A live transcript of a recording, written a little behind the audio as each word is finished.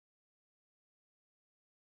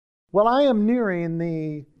Well, I am nearing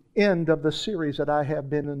the end of the series that I have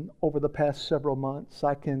been in over the past several months.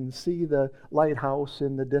 I can see the lighthouse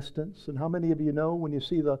in the distance. And how many of you know when you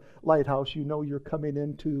see the lighthouse, you know you're coming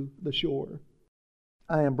into the shore?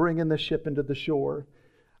 I am bringing the ship into the shore.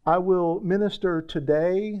 I will minister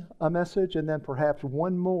today a message and then perhaps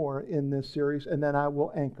one more in this series, and then I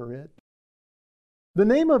will anchor it. The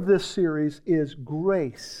name of this series is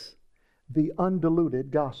Grace, the Undiluted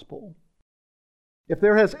Gospel. If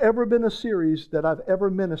there has ever been a series that I've ever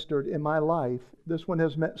ministered in my life, this one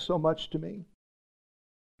has meant so much to me.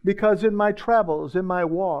 Because in my travels, in my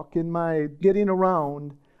walk, in my getting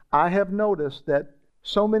around, I have noticed that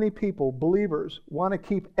so many people, believers, want to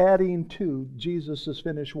keep adding to Jesus'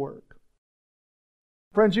 finished work.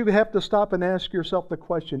 Friends, you have to stop and ask yourself the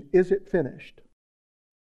question, is it finished?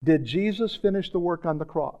 Did Jesus finish the work on the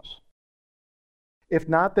cross? If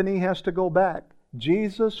not, then He has to go back.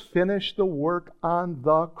 Jesus finished the work on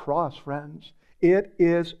the cross, friends. It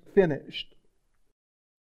is finished.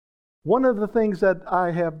 One of the things that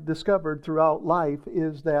I have discovered throughout life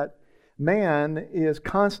is that man is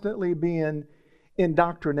constantly being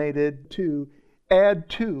indoctrinated to add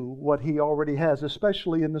to what he already has,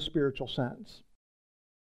 especially in the spiritual sense.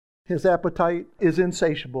 His appetite is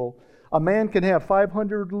insatiable. A man can have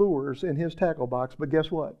 500 lures in his tackle box, but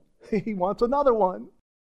guess what? He wants another one.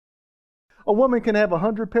 A woman can have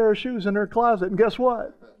 100 pair of shoes in her closet, and guess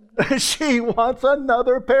what? She wants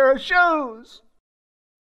another pair of shoes.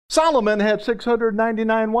 Solomon had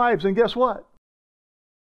 699 wives, and guess what?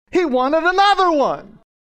 He wanted another one.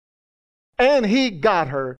 And he got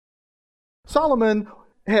her. Solomon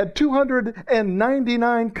had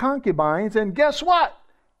 299 concubines, and guess what?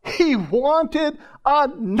 He wanted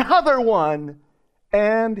another one,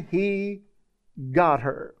 and he got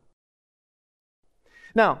her.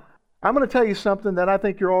 Now, I'm going to tell you something that I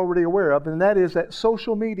think you're already aware of, and that is that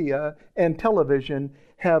social media and television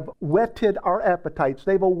have whetted our appetites.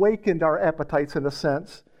 They've awakened our appetites, in a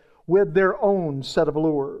sense, with their own set of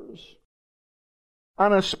lures.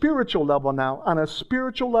 On a spiritual level now,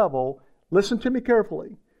 listen to me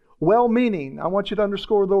carefully. Well-meaning, I want you to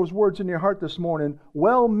underscore those words in your heart this morning.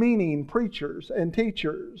 Well-meaning preachers and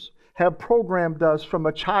teachers have programmed us from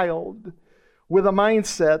a child with a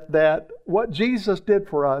mindset that what Jesus did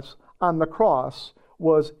for us on the cross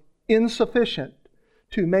was insufficient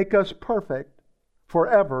to make us perfect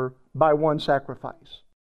forever by one sacrifice.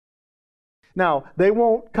 Now, they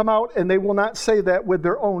won't come out and they will not say that with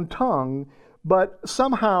their own tongue, but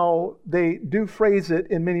somehow they do phrase it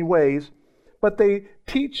in many ways, but they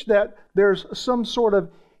teach that there's some sort of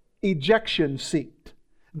ejection seat,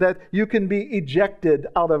 that you can be ejected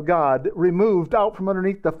out of God, removed out from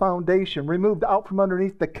underneath the foundation, removed out from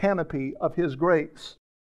underneath the canopy of His grace.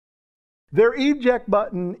 Their eject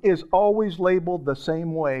button is always labeled the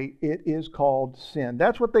same way. It is called sin.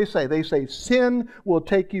 That's what they say. They say sin will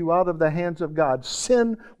take you out of the hands of God.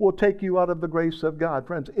 Sin will take you out of the grace of God.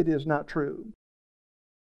 Friends, it is not true.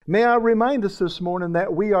 May I remind us this morning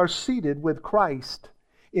that we are seated with Christ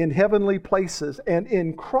in heavenly places. And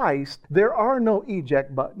in Christ, there are no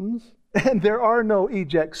eject buttons and there are no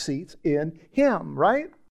eject seats in Him, right?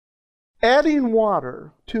 Adding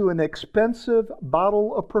water to an expensive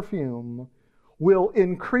bottle of perfume will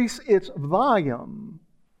increase its volume,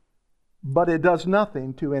 but it does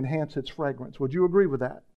nothing to enhance its fragrance. Would you agree with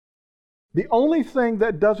that? The only thing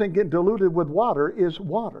that doesn't get diluted with water is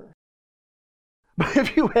water. But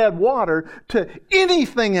if you add water to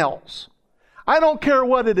anything else, I don't care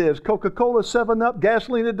what it is, Coca-Cola, 7-Up,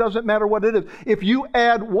 gasoline, it doesn't matter what it is. If you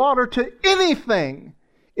add water to anything,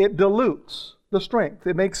 it dilutes the strength.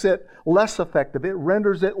 It makes it less effective. It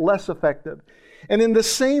renders it less effective. And in the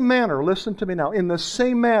same manner, listen to me now, in the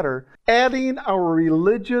same manner, adding our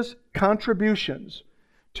religious contributions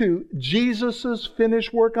to Jesus'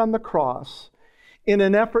 finished work on the cross in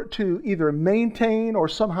an effort to either maintain or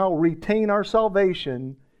somehow retain our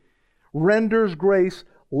salvation renders grace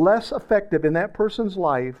less effective in that person's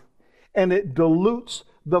life, and it dilutes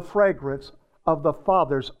the fragrance of the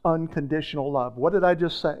Father's unconditional love. What did I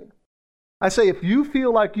just say? I say, if you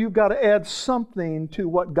feel like you've got to add something to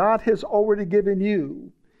what God has already given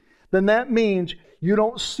you, then that means you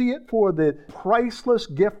don't see it for the priceless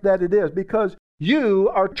gift that it is, because you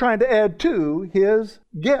are trying to add to His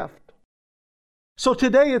gift. So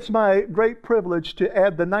today it's my great privilege to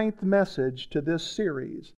add the 9th message to this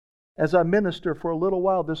series as I minister for a little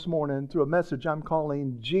while this morning through a message I'm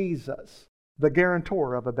calling Jesus, the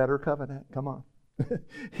guarantor of a better covenant. Come on.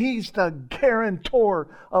 He's the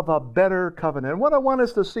guarantor of a better covenant. And what I want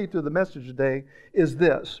us to see through the message today is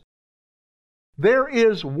this. There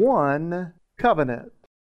is one covenant.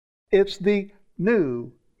 It's the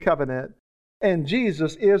new covenant, and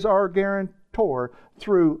Jesus is our guarantor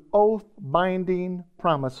through oath-binding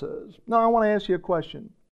promises. Now, I want to ask you a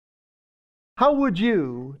question. How would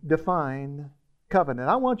you define covenant?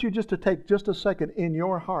 I want you just to take just a second in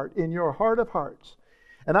your heart of hearts,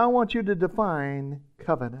 and I want you to define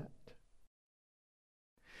covenant.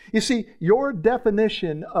 You see, your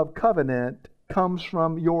definition of covenant comes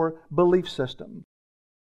from your belief system.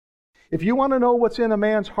 If you want to know what's in a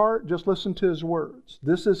man's heart, just listen to his words.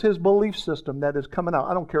 This is his belief system that is coming out.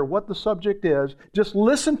 I don't care what the subject is. Just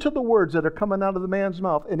listen to the words that are coming out of the man's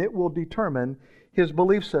mouth, and it will determine his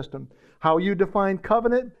belief system. How you define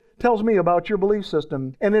covenant tells me about your belief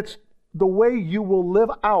system, and it's the way you will live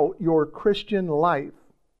out your Christian life.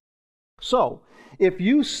 So, if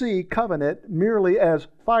you see covenant merely as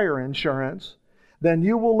fire insurance, then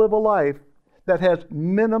you will live a life that has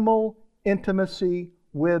minimal intimacy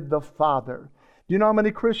with the Father. Do you know how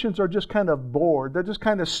many Christians are just kind of bored? They're just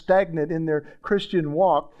kind of stagnant in their Christian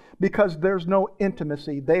walk because there's no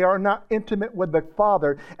intimacy. They are not intimate with the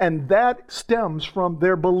Father, and that stems from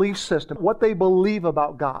their belief system, what they believe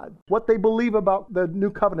about God, what they believe about the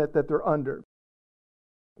new covenant that they're under.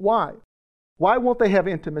 Why? Why won't they have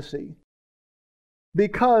intimacy?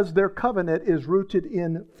 Because their covenant is rooted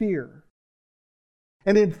in fear.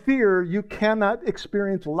 And in fear, you cannot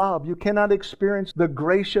experience love. You cannot experience the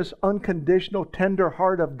gracious, unconditional, tender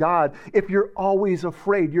heart of God if you're always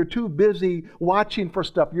afraid. You're too busy watching for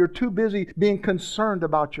stuff. You're too busy being concerned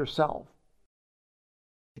about yourself.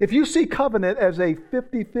 If you see covenant as a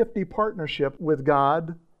 50-50 partnership with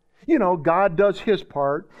God, God does His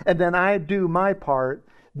part, and then I do my part,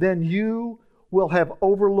 then you will have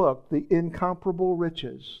overlooked the incomparable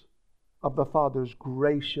riches of the Father's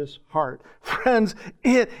gracious heart. Friends,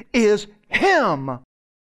 it is Him.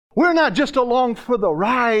 We're not just along for the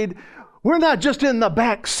ride. We're not just in the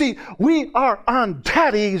back seat. We are on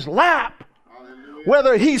Daddy's lap. Hallelujah.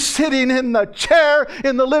 Whether He's sitting in the chair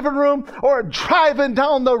in the living room or driving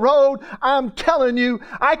down the road, I'm telling you,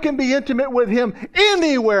 I can be intimate with Him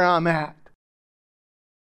anywhere I'm at.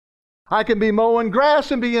 I can be mowing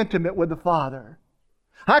grass and be intimate with the Father.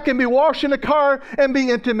 I can be washing a car and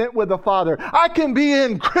be intimate with the Father. I can be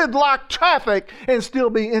in gridlock traffic and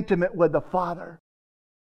still be intimate with the Father.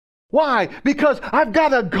 Why? Because I've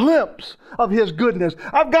got a glimpse of His goodness.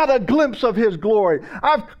 I've got a glimpse of His glory.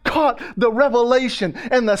 I've caught the revelation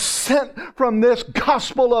and the scent from this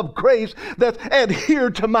gospel of grace that's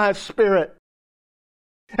adhered to my spirit.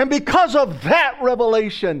 And because of that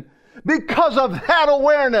revelation, because of that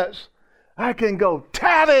awareness, I can go,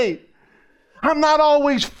 Daddy, I'm not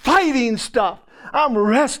always fighting stuff. I'm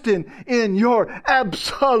resting in your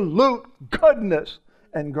absolute goodness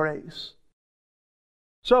and grace.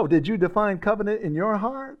 So, did you define covenant in your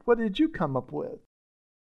heart? What did you come up with?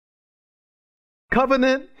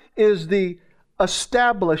 Covenant is the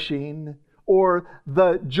establishing or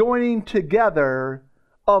the joining together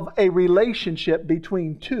of a relationship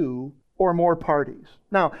between two or more parties.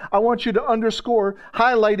 Now, I want you to underscore,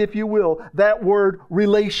 highlight, if you will, that word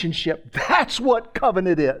relationship. That's what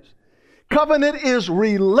covenant is. Covenant is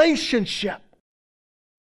relationship.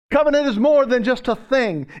 Covenant is more than just a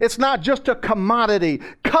thing. It's not just a commodity.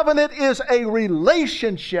 Covenant is a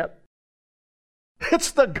relationship.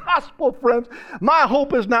 It's the gospel, friends. My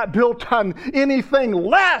hope is not built on anything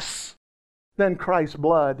less than Christ's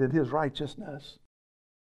blood and His righteousness.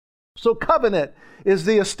 So covenant is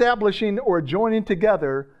the establishing or joining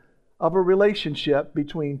together of a relationship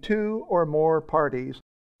between two or more parties.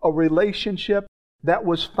 A relationship that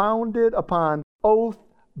was founded upon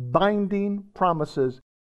oath-binding promises.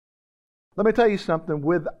 Let me tell you something.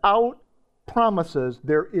 Without promises,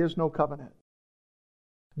 there is no covenant.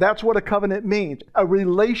 That's what a covenant means. A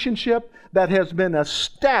relationship that has been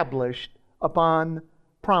established upon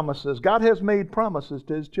promises. God has made promises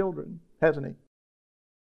to His children, hasn't He?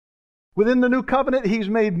 Within the new covenant, He's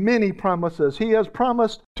made many promises. He has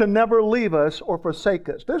promised to never leave us or forsake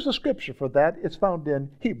us. There's a scripture for that. It's found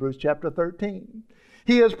in Hebrews chapter 13.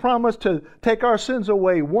 He has promised to take our sins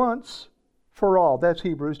away once for all. That's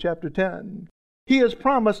Hebrews chapter 10. He has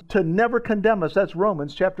promised to never condemn us. That's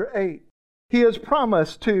Romans chapter 8. He has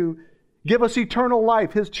promised to give us eternal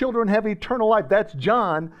life. His children have eternal life. That's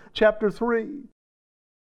John chapter 3.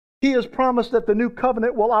 He has promised that the new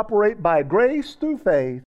covenant will operate by grace through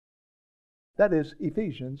faith. That is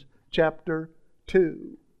Ephesians chapter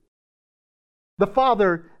 2. The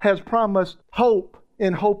Father has promised hope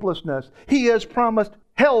in hopelessness. He has promised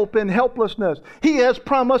help in helplessness. He has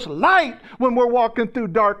promised light when we're walking through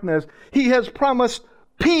darkness. He has promised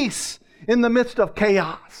peace in the midst of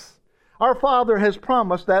chaos. Our Father has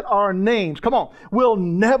promised that our names, come on, will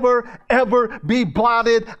never, ever be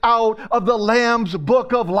blotted out of the Lamb's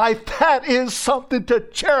book of life. That is something to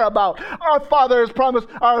cheer about. Our Father has promised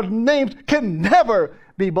our names can never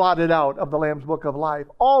be blotted out of the Lamb's book of life.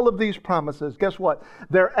 All of these promises, guess what?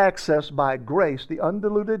 They're accessed by grace, the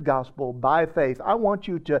undiluted gospel, by faith. I want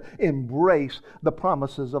you to embrace the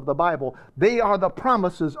promises of the Bible. They are the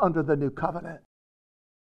promises under the new covenant.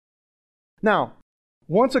 Now,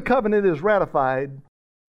 once a covenant is ratified,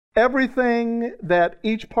 everything that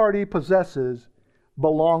each party possesses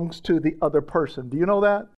belongs to the other person. Do you know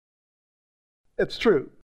that? It's true.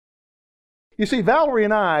 You see, Valerie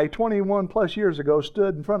and I, 21 plus years ago,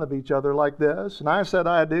 stood in front of each other like this, and I said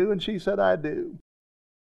I do, and she said I do.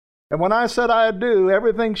 And when I said I do,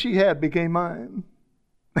 everything she had became mine.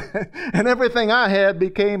 And everything I had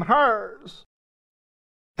became hers.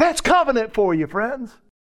 That's covenant for you, friends.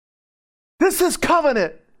 This is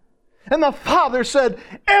covenant. And the Father said,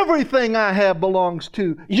 everything I have belongs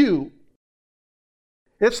to you.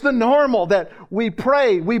 It's the normal that we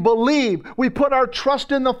pray, we believe, we put our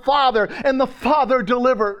trust in the Father, and the Father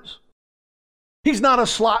delivers. He's not a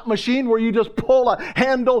slot machine where you just pull a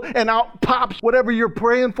handle and out pops whatever you're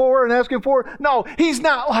praying for and asking for. No, He's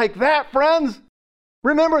not like that, friends.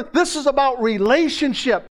 Remember, this is about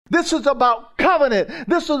relationship. This is about covenant.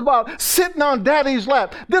 This is about sitting on Daddy's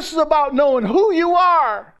lap. This is about knowing who you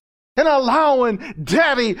are and allowing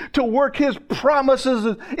Daddy to work His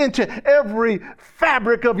promises into every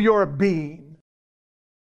fabric of your being.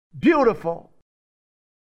 Beautiful.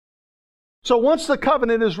 So once the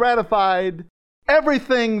covenant is ratified,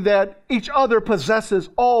 everything that each other possesses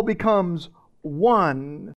all becomes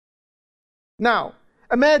one. Now,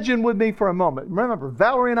 imagine with me for a moment. Remember,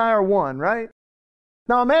 Valerie and I are one, right?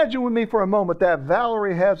 Now imagine with me for a moment that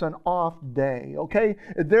Valerie has an off day, okay?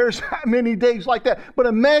 There's many days like that. But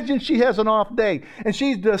imagine she has an off day and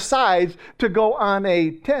she decides to go on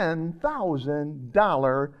a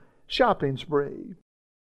 $10,000 shopping spree.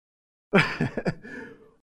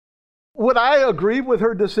 Would I agree with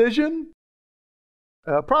her decision?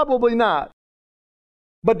 Probably not.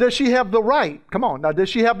 But does she have the right? Come on, now does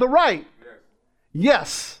she have the right?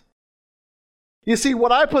 Yes. You see,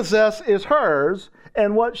 what I possess is hers,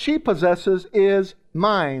 and what she possesses is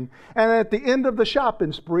mine. And at the end of the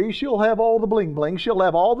shopping spree, she'll have all the bling bling, she'll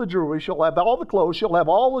have all the jewelry, she'll have all the clothes, she'll have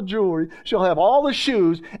all the jewelry, she'll have all the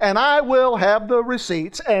shoes, and I will have the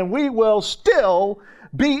receipts, and we will still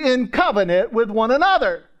be in covenant with one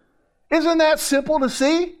another. Isn't that simple to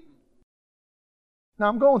see? Now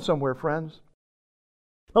I'm going somewhere, friends.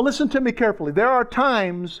 Now listen to me carefully. There are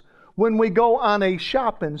times when we go on a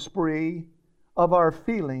shopping spree of our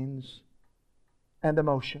feelings and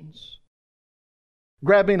emotions,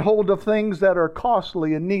 grabbing hold of things that are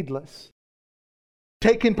costly and needless,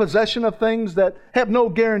 taking possession of things that have no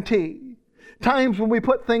guarantee. Times when we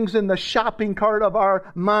put things in the shopping cart of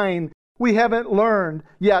our mind. We haven't learned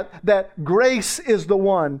yet that grace is the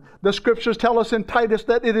one. The Scriptures tell us in Titus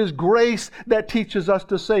that it is grace that teaches us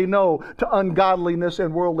to say no to ungodliness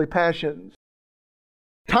and worldly passions.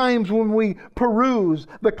 Times when we peruse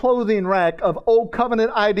the clothing rack of old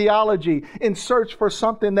covenant ideology in search for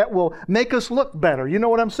something that will make us look better. You know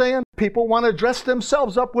what I'm saying? People want to dress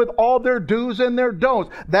themselves up with all their do's and their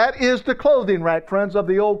don'ts. That is the clothing rack, friends, of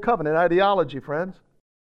the old covenant ideology, friends.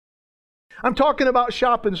 I'm talking about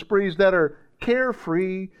shopping sprees that are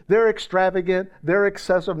carefree, they're extravagant, they're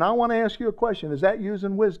excessive. Now I want to ask you a question. Is that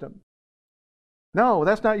using wisdom? No,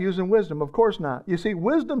 that's not using wisdom. Of course not. You see,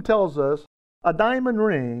 wisdom tells us a diamond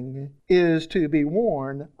ring is to be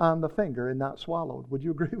worn on the finger and not swallowed. Would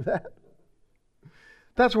you agree with that?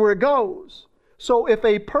 That's where it goes. So if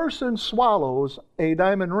a person swallows a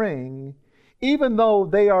diamond ring, even though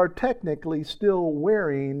they are technically still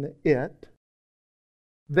wearing it,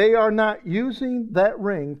 they are not using that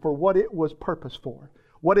ring for what it was purposed for,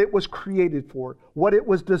 what it was created for, what it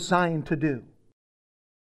was designed to do.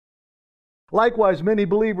 Likewise, many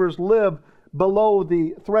believers live below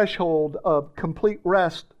the threshold of complete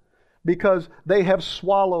rest because they have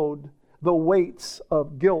swallowed the weights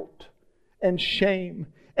of guilt and shame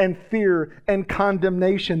and fear and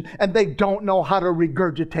condemnation, and they don't know how to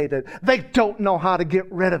regurgitate it. They don't know how to get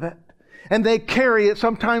rid of it. And they carry it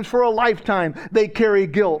sometimes for a lifetime. They carry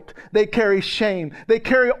guilt. They carry shame. They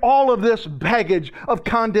carry all of this baggage of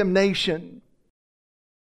condemnation.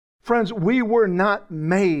 Friends, we were not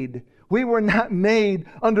made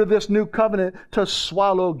under this new covenant to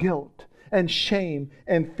swallow guilt and shame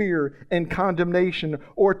and fear and condemnation,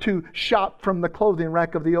 or to shop from the clothing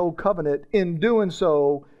rack of the old covenant. In doing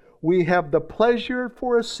so, we have the pleasure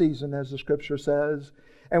for a season, as the Scripture says,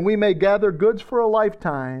 and we may gather goods for a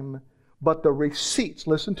lifetime, but the receipts,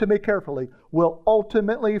 listen to me carefully, will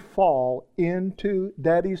ultimately fall into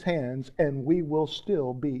Daddy's hands, and we will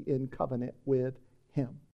still be in covenant with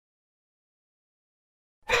Him.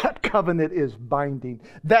 That covenant is binding.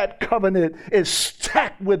 That covenant is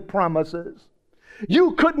stacked with promises.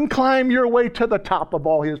 You couldn't climb your way to the top of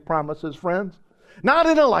all His promises, friends. Not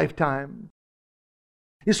in a lifetime.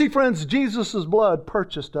 You see, friends, Jesus' blood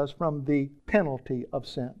purchased us from the penalty of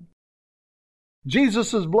sin.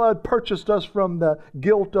 Jesus' blood purchased us from the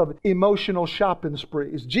guilt of emotional shopping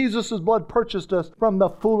sprees. Jesus' blood purchased us from the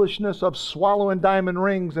foolishness of swallowing diamond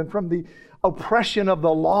rings and from the oppression of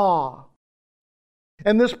the law.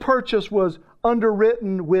 And this purchase was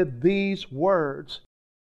underwritten with these words: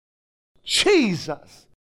 Jesus,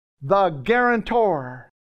 the guarantor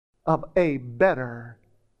of a better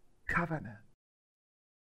covenant.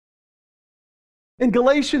 In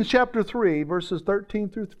Galatians chapter 3, verses 13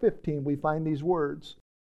 through 15, we find these words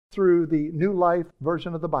through the New Life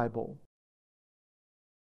version of the Bible.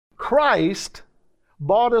 Christ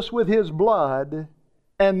bought us with His blood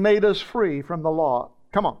and made us free from the law.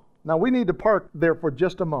 Come on. Now we need to park there for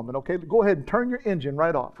just a moment, okay? Go ahead and turn your engine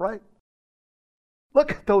right off, right?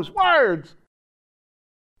 Look at those words.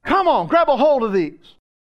 Come on, grab a hold of these.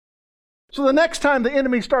 So the next time the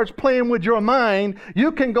enemy starts playing with your mind,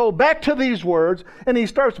 you can go back to these words, and he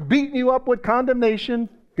starts beating you up with condemnation,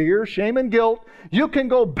 fear, shame, and guilt. You can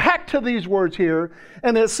go back to these words here,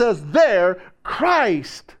 and it says there,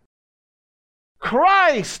 Christ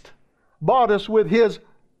bought us with His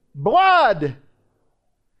blood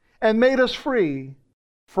and made us free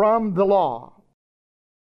from the law.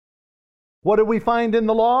 What do we find in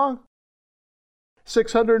the law?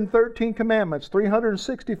 613 commandments,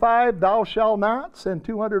 365 thou shalt nots, and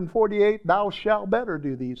 248 thou shalt better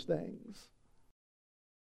do these things.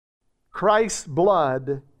 Christ's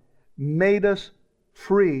blood made us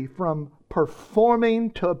free from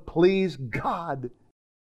performing to please God.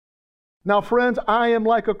 Now, friends, I am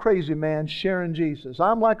like a crazy man sharing Jesus.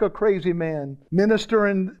 I'm like a crazy man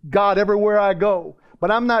ministering God everywhere I go.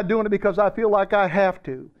 But I'm not doing it because I feel like I have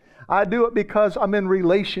to. I do it because I'm in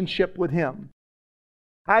relationship with Him.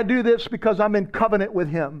 I do this because I'm in covenant with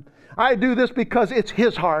Him. I do this because it's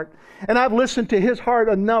His heart. And I've listened to His heart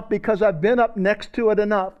enough because I've been up next to it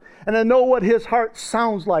enough. And I know what His heart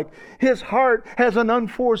sounds like. His heart has an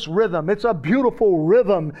unforced rhythm. It's a beautiful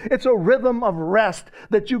rhythm. It's a rhythm of rest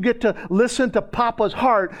that you get to listen to Papa's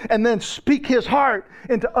heart and then speak His heart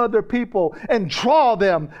into other people and draw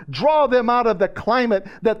them out of the climate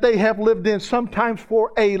that they have lived in sometimes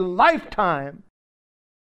for a lifetime.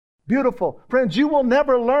 Beautiful. Friends, you will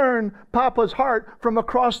never learn Papa's heart from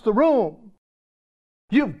across the room.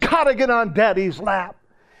 You've got to get on Daddy's lap.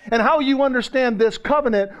 And how you understand this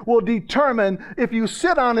covenant will determine if you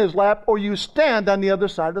sit on His lap or you stand on the other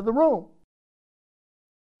side of the room.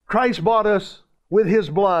 Christ bought us with His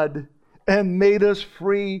blood and made us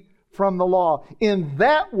free from the law. In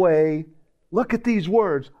that way, look at these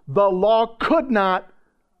words. The law could not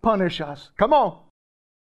punish us. Come on.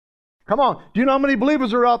 Come on. Do you know how many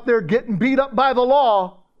believers are out there getting beat up by the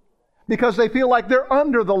law because they feel like they're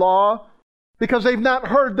under the law because they've not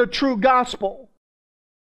heard the true gospel?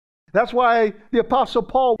 That's why the Apostle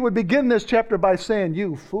Paul would begin this chapter by saying,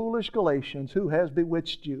 "You foolish Galatians, who has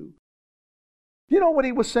bewitched you?" You know what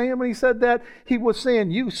he was saying when he said that? He was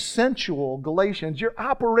saying, "You sensual Galatians, you're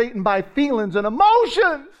operating by feelings and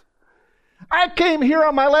emotions. I came here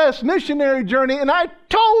on my last missionary journey and I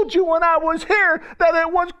told you when I was here that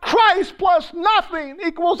it was Christ plus nothing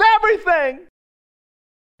equals everything.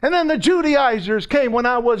 And then the Judaizers came when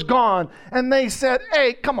I was gone and they said,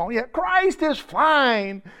 hey, come on, yeah, Christ is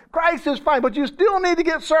fine. Christ is fine, but you still need to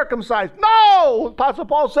get circumcised. No! Apostle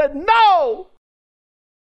Paul said, no!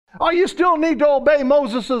 Oh, you still need to obey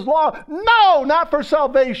Moses' law? No, not for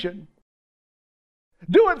salvation.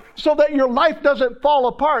 Do it so that your life doesn't fall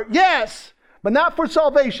apart. Yes, but not for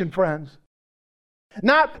salvation, friends.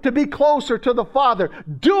 Not to be closer to the Father.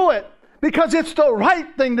 Do it because it's the right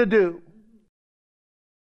thing to do.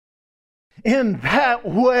 In that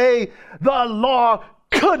way, the law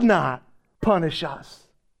could not punish us.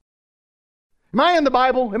 Am I in the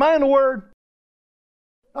Bible? Am I in the Word?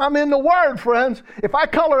 I'm in the Word, friends. If I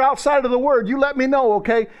color outside of the Word, you let me know,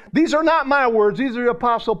 okay? These are not my words. These are the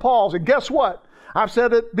Apostle Paul's. And guess what? I've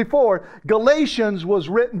said it before. Galatians was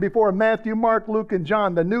written before Matthew, Mark, Luke, and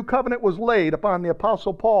John. The new covenant was laid upon the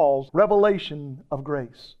Apostle Paul's revelation of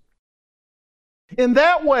grace. In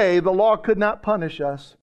that way, the law could not punish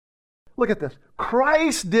us. Look at this.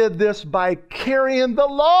 Christ did this by carrying the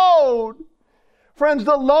load. Friends,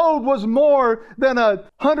 the load was more than a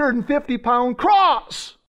 150-pound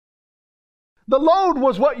cross. The load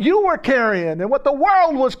was what you were carrying and what the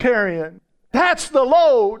world was carrying. That's the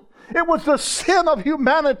load. It was the sin of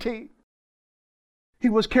humanity. He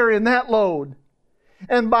was carrying that load.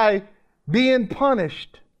 And by being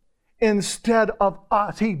punished instead of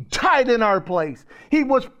us, He died in our place. He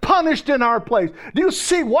was punished in our place. Do you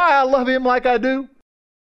see why I love Him like I do?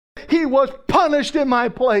 He was punished in my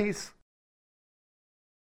place.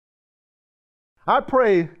 I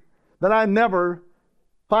pray that I never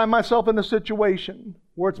find myself in a situation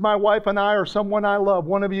where it's my wife and I or someone I love,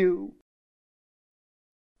 one of you,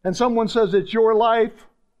 and someone says it's your life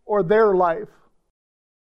or their life.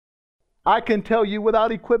 I can tell you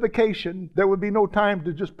without equivocation, there would be no time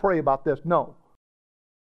to just pray about this. No.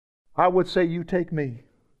 I would say, you take me,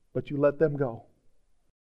 but you let them go.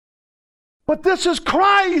 But this is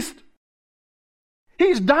Christ.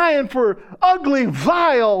 He's dying for ugly,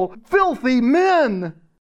 vile, filthy men.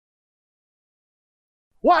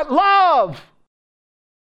 What love!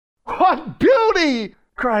 What beauty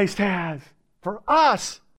Christ has for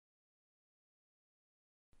us.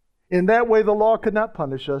 In that way, the law could not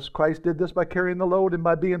punish us. Christ did this by carrying the load and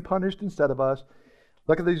by being punished instead of us.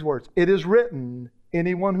 Look at these words. It is written,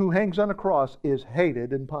 anyone who hangs on a cross is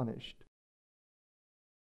hated and punished.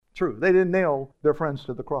 True. They didn't nail their friends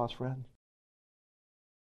to the cross, friends.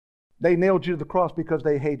 They nailed you to the cross because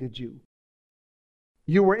they hated you.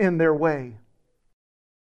 You were in their way.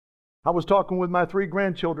 I was talking with my 3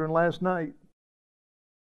 grandchildren last night.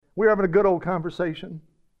 We were having a good old conversation.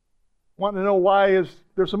 Wanting to know why is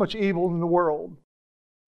there so much evil in the world.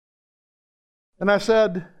 And I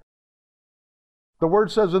said, the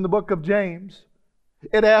Word says in the book of James,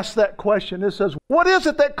 it asks that question. It says, what is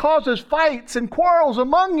it that causes fights and quarrels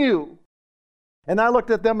among you? And I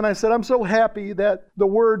looked at them and I said, I'm so happy that the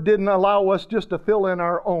Word didn't allow us just to fill in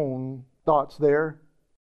our own thoughts there.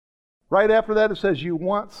 Right after that it says, you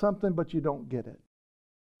want something but you don't get it.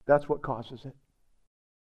 That's what causes it.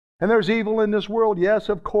 And there's evil in this world, yes,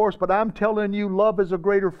 of course, but I'm telling you, love is a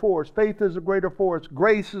greater force. Faith is a greater force.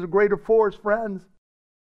 Grace is a greater force, friends.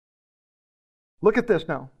 Look at this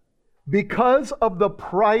now. Because of the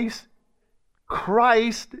price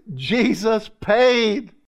Christ Jesus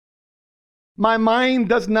paid. My mind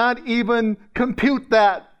does not even compute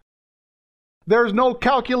that. There's no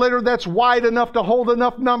calculator that's wide enough to hold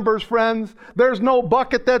enough numbers, friends. There's no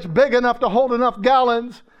bucket that's big enough to hold enough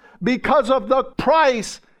gallons. Because of the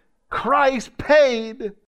price Christ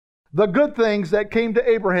paid, the good things that came to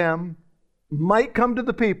Abraham might come to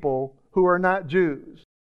the people who are not Jews.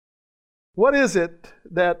 What is it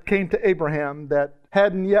that came to Abraham that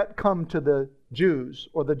hadn't yet come to the Jews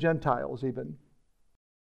or the Gentiles even?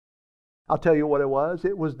 I'll tell you what it was.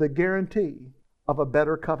 It was the guarantee of a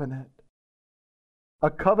better covenant. A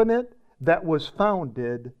covenant that was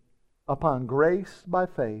founded upon grace by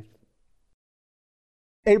faith.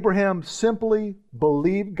 Abraham simply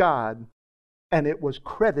believed God, and it was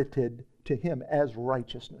credited to him as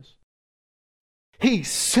righteousness. He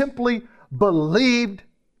simply believed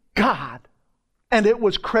God, and it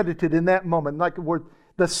was credited in that moment, like we're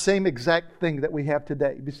the same exact thing that we have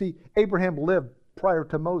today. You see, Abraham lived prior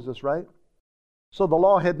to Moses, right? So the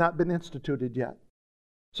law had not been instituted yet.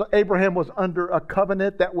 So Abraham was under a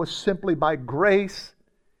covenant that was simply by grace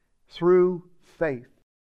through faith.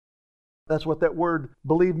 That's what that word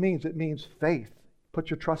believe means. It means faith. Put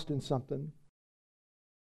your trust in something.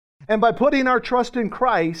 And by putting our trust in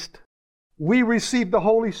Christ, we receive the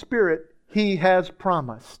Holy Spirit He has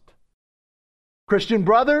promised. Christian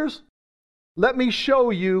brothers, let me show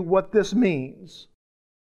you what this means.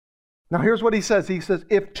 Now here's what he says. He says,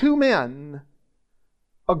 if 2 men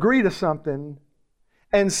agree to something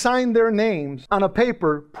and sign their names on a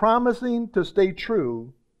paper promising to stay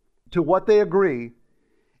true to what they agree,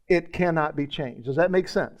 it cannot be changed. Does that make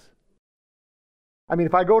sense? I mean,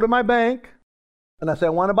 if I go to my bank and I say I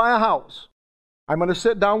want to buy a house, I'm going to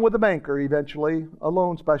sit down with a banker eventually, a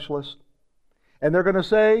loan specialist, and they're going to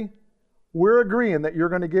say, we're agreeing that you're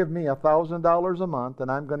going to give me $1,000 a month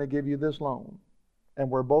and I'm going to give you this loan. And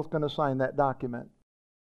we're both going to sign that document.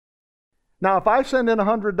 Now, if I send in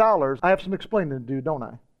 $100, I have some explaining to do, don't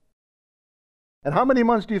I? And how many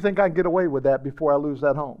months do you think I can get away with that before I lose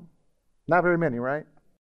that home? Not very many, right?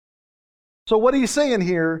 So what he's saying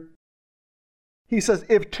here, he says,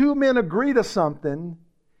 if 2 men agree to something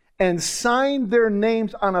and sign their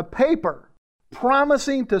names on a paper,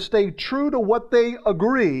 promising to stay true to what they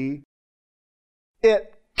agree,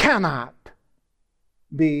 it cannot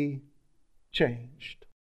be changed.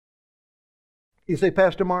 You say,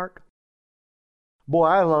 Pastor Mark, boy,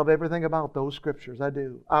 I love everything about those scriptures. I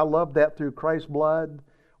do. I love that through Christ's blood,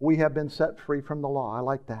 we have been set free from the law. I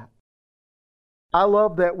like that. I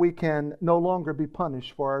love that we can no longer be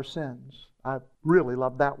punished for our sins. I really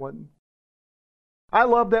love that one. I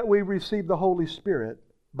love that we receive the Holy Spirit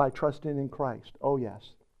by trusting in Christ. Oh,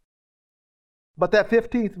 yes. But that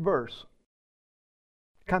 15th verse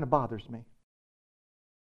kind of bothers me.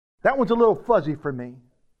 That one's a little fuzzy for me.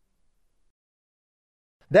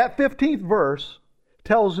 That 15th verse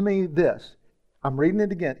tells me this. I'm reading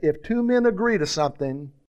it again. If two men agree to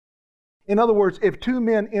something, in other words, if two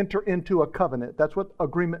men enter into a covenant, that's what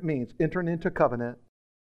agreement means, entering into a covenant,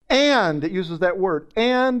 and, it uses that word,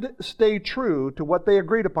 and stay true to what they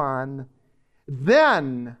agreed upon,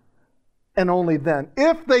 then, and only then,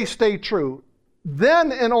 if they stay true,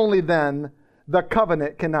 then and only then, the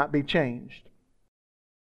covenant cannot be changed.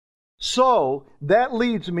 So, that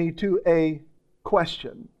leads me to a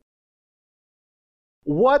question.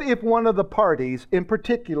 What if one of the parties, in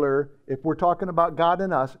particular, if we're talking about God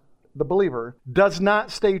and us, the believer, does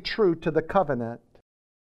not stay true to the covenant?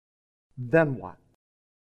 Then what?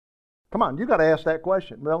 Come on, you got to ask that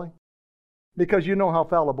question, really? Because you know how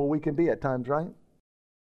fallible we can be at times, right?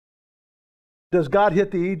 Does God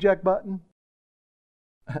hit the eject button?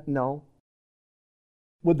 No.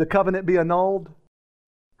 Would the covenant be annulled?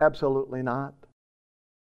 Absolutely not.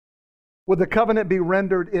 Would the covenant be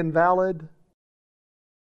rendered invalid?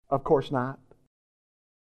 Of course not.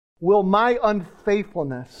 Will my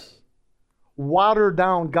unfaithfulness water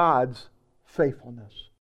down God's faithfulness?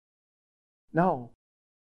 No.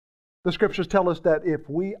 The Scriptures tell us that if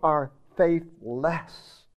we are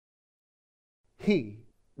faithless, He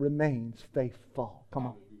remains faithful. Come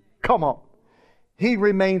on. Come on. He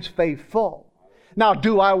remains faithful. Now,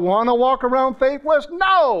 do I want to walk around faithless?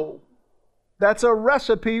 No. That's a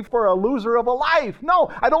recipe for a loser of a life.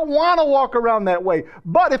 No, I don't want to walk around that way.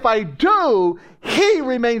 But if I do, He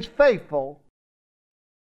remains faithful.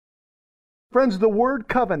 Friends, the word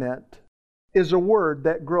covenant is a word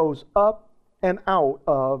that grows up and out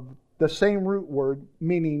of the same root word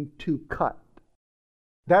meaning to cut.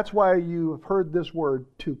 That's why you have heard this word,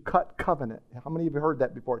 to cut covenant. How many of you heard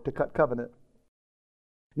that before, to cut covenant?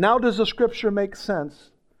 Now does the Scripture make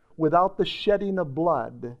sense without the shedding of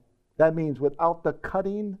blood? That means without the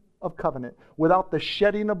cutting of covenant, without the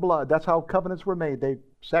shedding of blood. That's how covenants were made. They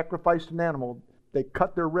sacrificed an animal. They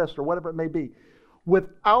cut their wrist or whatever it may be.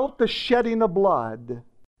 Without the shedding of blood,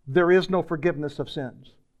 there is no forgiveness of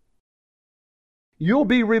sins. You'll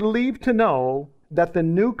be relieved to know that the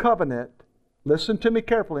new covenant, listen to me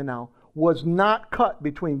carefully now, was not cut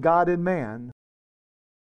between God and man.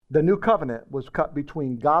 The new covenant was cut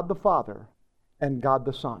between God the Father and God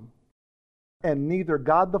the Son. And neither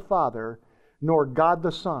God the Father nor God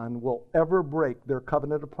the Son will ever break their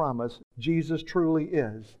covenant of promise. Jesus truly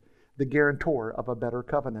is the guarantor of a better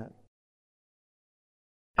covenant.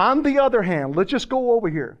 On the other hand, let's just go over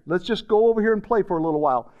here. Let's just go over here and play for a little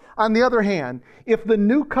while. On the other hand, if the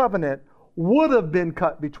new covenant would have been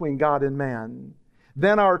cut between God and man,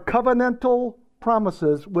 then our covenantal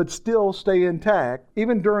promises would still stay intact,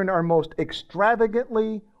 even during our most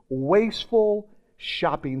extravagantly wasteful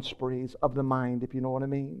shopping sprees of the mind, if you know what I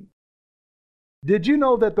mean. Did you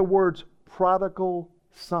know that the words prodigal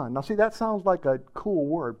son, now see, that sounds like a cool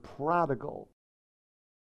word, prodigal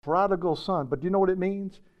son, but do you know what it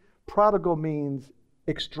means? Prodigal means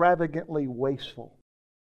extravagantly wasteful.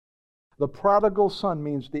 The prodigal son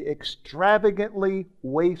means the extravagantly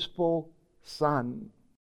wasteful son.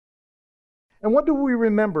 And what do we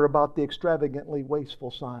remember about the extravagantly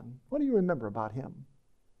wasteful son? What do you remember about him?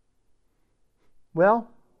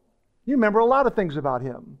 Well, you remember a lot of things about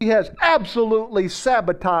him. He has absolutely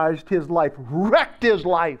sabotaged his life, wrecked his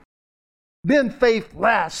life, been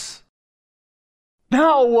faithless.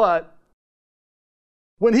 Now what?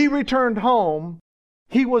 When he returned home,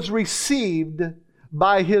 he was received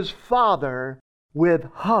by his father with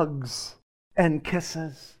hugs and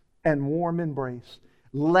kisses and warm embrace,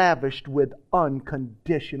 lavished with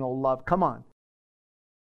unconditional love. Come on.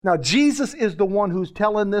 Now, Jesus is the one who's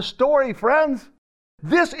telling this story, friends.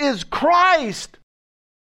 This is Christ.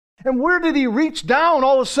 And where did he reach down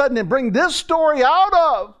all of a sudden and bring this story out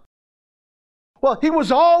of? Well, he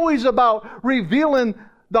was always about revealing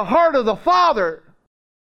the heart of the Father.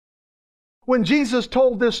 When Jesus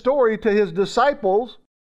told this story to his disciples,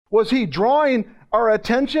 was he drawing our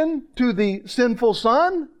attention to the sinful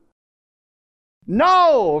son?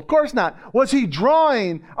 No, of course not. Was he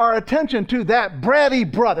drawing our attention to that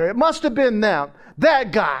bratty brother? It must have been them,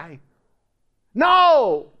 that guy.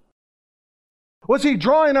 No. Was he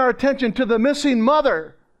drawing our attention to the missing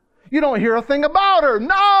mother? You don't hear a thing about her.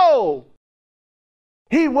 No.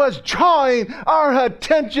 He was drawing our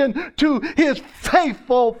attention to his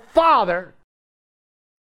faithful Father.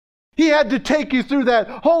 He had to take you through that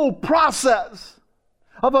whole process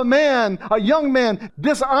of a young man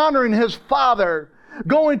dishonoring his father,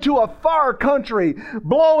 going to a far country,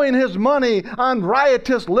 blowing his money on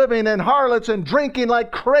riotous living and harlots and drinking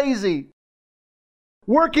like crazy,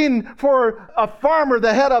 working for a farmer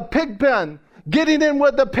that had a pig pen, getting in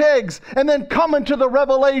with the pigs, and then coming to the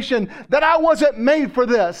revelation that I wasn't made for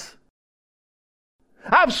this.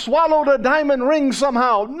 I've swallowed a diamond ring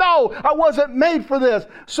somehow. No, I wasn't made for this.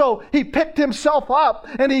 So he picked himself up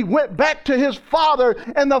and he went back to his father,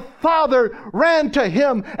 and the father ran to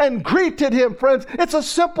him and greeted him, friends. It's a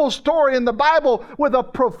simple story in the Bible with a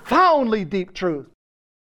profoundly deep truth.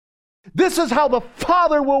 This is how the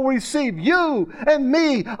Father will receive you and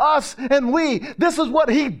me, us and we. This is what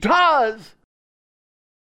He does.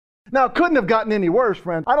 Now, it couldn't have gotten any worse,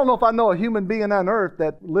 friends. I don't know if I know a human being on earth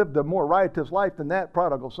that lived a more riotous life than that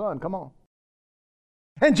prodigal son. Come on.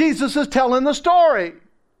 And Jesus is telling the story.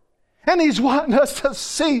 And He's wanting us to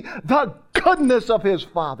see the goodness of His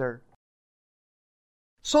Father.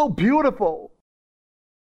 So beautiful.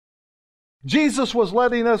 Jesus was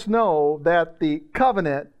letting us know that the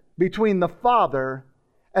covenant between the Father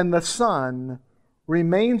and the Son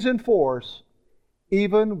remains in force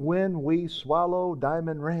even when we swallow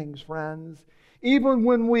diamond rings, friends. Even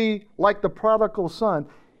when we, like the prodigal son,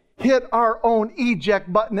 hit our own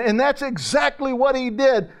eject button. And that's exactly what he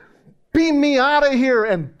did. Beam me out of here,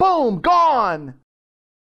 and boom, gone.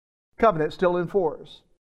 Covenant still in force.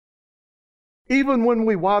 Even when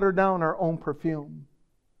we water down our own perfume,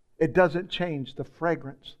 it doesn't change the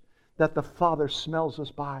fragrance that the Father smells us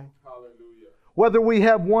by. Hallelujah. Whether we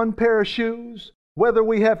have one pair of shoes, whether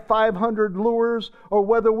we have 500 lures, or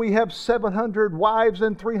whether we have 700 wives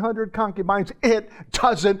and 300 concubines, it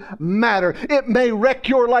doesn't matter. It may wreck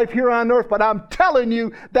your life here on earth, but I'm telling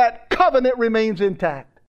you that covenant remains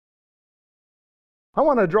intact. I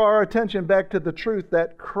want to draw our attention back to the truth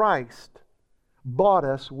that Christ bought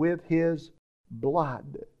us with His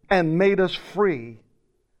blood and made us free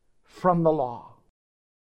from the law.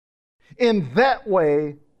 In that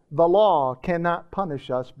way, the law cannot punish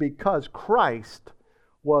us because Christ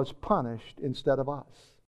was punished instead of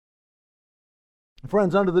us.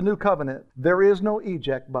 Friends, under the new covenant, there is no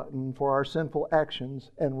eject button for our sinful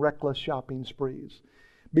actions and reckless shopping sprees.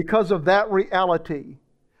 Because of that reality,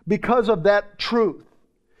 because of that truth,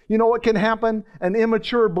 you know what can happen? An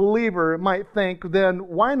immature believer might think, then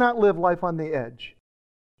why not live life on the edge?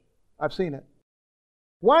 I've seen it.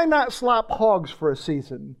 Why not slop hogs for a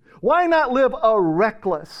season? Why not live a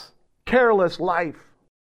reckless, careless life?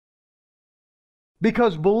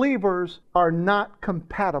 Because believers are not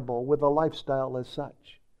compatible with a lifestyle as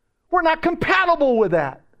such. We're not compatible with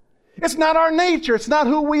that. It's not our nature. It's not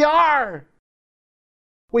who we are.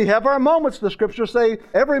 We have our moments, the Scriptures say,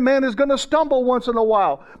 every man is going to stumble once in a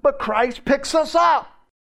while, but Christ picks us up.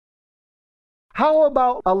 How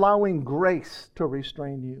about allowing grace to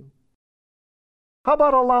restrain you? How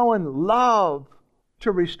about allowing love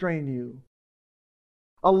to restrain you?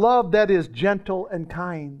 A love that is gentle and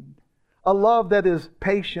kind. A love that is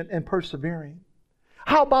patient and persevering.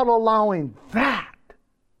 How about allowing that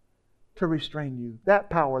to restrain you?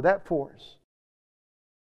 That power, that force.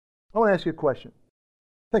 I want to ask you a question.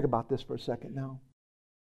 Think about this for a second now.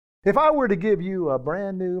 If I were to give you a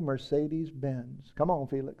brand new Mercedes-Benz, come on,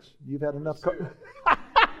 Felix, you've had enough.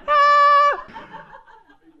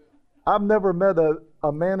 I've never met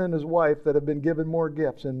a man and his wife that have been given more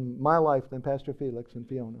gifts in my life than Pastor Felix and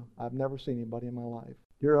Fiona. I've never seen anybody in my life.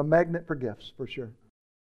 You're a magnet for gifts, for sure.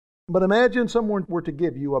 But imagine someone were to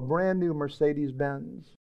give you a brand new Mercedes-Benz.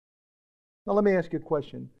 Now let me ask you a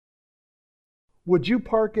question. Would you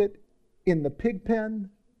park it in the pig pen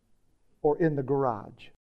or in the garage?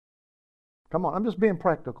 Come on, I'm just being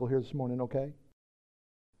practical here this morning, okay?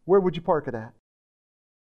 Where would you park it at?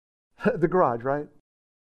 The garage, right?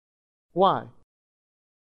 Why?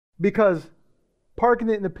 Because parking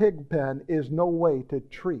it in the pig pen is no way to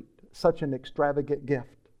treat such an extravagant gift.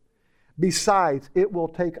 Besides, it will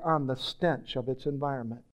take on the stench of its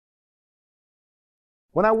environment.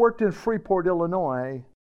 When I worked in Freeport, Illinois,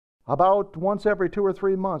 about once every 2 or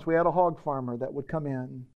 3 months, we had a hog farmer that would come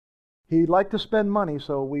in. He liked to spend money,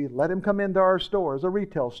 so we let him come into our store as a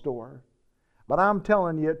retail store. But I'm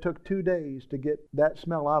telling you, it took 2 days to get that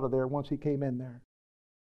smell out of there once he came in there.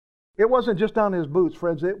 It wasn't just on his boots,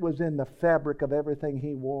 friends. It was in the fabric of everything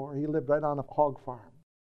he wore. He lived right on a hog farm.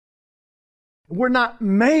 We're not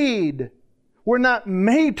made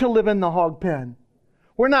to live in the hog pen.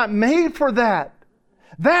 We're not made for that.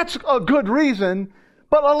 That's a good reason,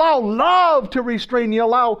 but allow love to restrain you.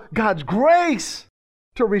 Allow God's grace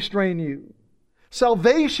to restrain you.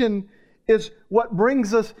 Salvation is what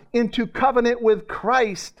brings us into covenant with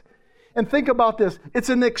Christ. And think about this. It's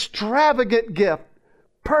an extravagant gift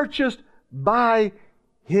purchased by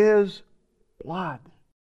His blood.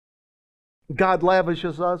 God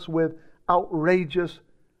lavishes us with outrageous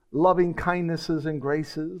loving kindnesses and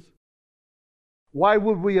graces. Why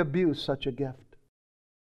would we abuse such a gift?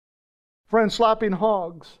 Friends, slopping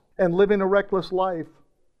hogs and living a reckless life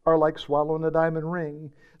are like swallowing a diamond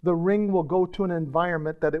ring. The ring will go to an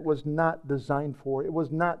environment that it was not designed for. It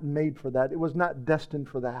was not made for that. It was not destined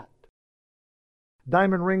for that.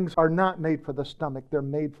 Diamond rings are not made for the stomach. They're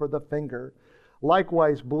made for the finger.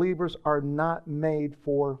 Likewise, believers are not made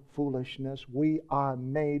for foolishness. We are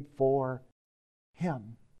made for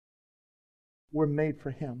Him. We're made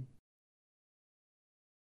for Him.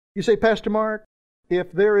 You say, Pastor Mark,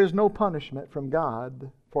 if there is no punishment from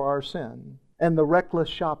God for our sin and the reckless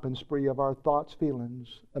shopping spree of our thoughts,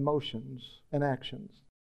 feelings, emotions, and actions,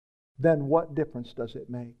 then what difference does it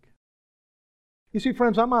make? You see,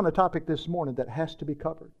 friends, I'm on a topic this morning that has to be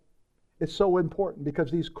covered. It's so important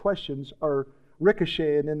because these questions are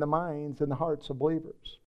ricocheting in the minds and the hearts of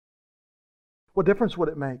believers. What difference would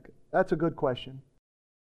it make? That's a good question.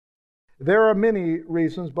 There are many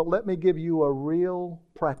reasons, but let me give you a real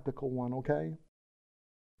practical one, okay?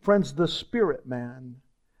 Friends, the spirit man,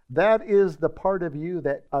 that is the part of you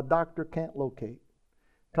that a doctor can't locate.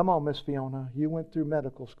 Come on, Miss Fiona, you went through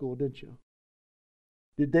medical school, didn't you?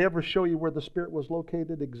 Did they ever show you where the spirit was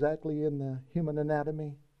located exactly in the human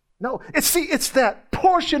anatomy? No, it's that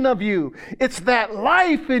portion of you. It's that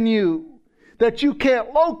life in you that you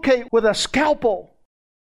can't locate with a scalpel.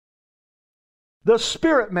 The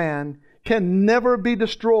spirit man can never be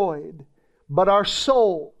destroyed, but our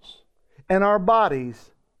souls and our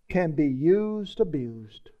bodies can be used,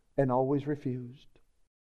 abused, and always refused.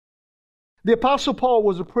 The Apostle Paul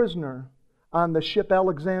was a prisoner on the ship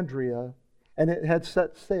Alexandria, and it had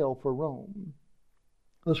set sail for Rome.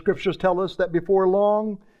 The Scriptures tell us that before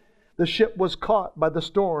long, the ship was caught by the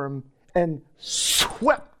storm and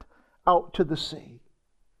swept out to the sea.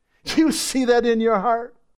 Do you see that in your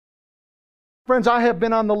heart? Friends, I have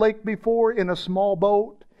been on the lake before in a small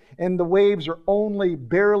boat, and the waves are only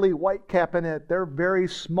barely white-capping it. They're very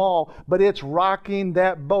small, but it's rocking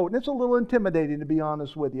that boat. And it's a little intimidating, to be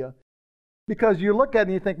honest with you. Because you look at it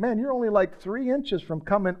and you think, man, you're only like 3 inches from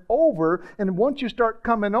coming over, and once you start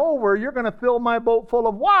coming over, you're going to fill my boat full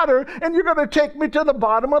of water, and you're going to take me to the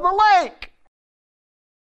bottom of the lake.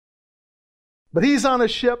 But he's on a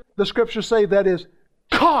ship, the Scriptures say, that is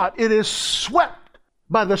caught. It is swept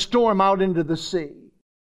by the storm out into the sea.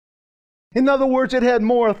 In other words, it had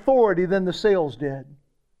more authority than the sails did.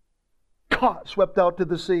 Caught, swept out to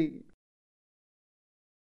the sea.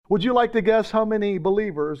 Would you like to guess how many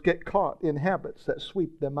believers get caught in habits that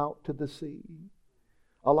sweep them out to the sea?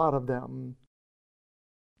 A lot of them.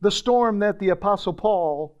 The storm that the Apostle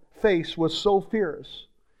Paul faced was so fierce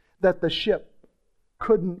that the ship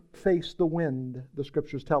couldn't face the wind, the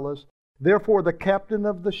Scriptures tell us. Therefore, the captain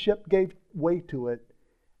of the ship gave way to it,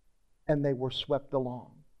 and they were swept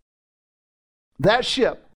along. That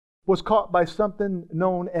ship was caught by something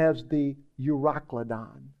known as the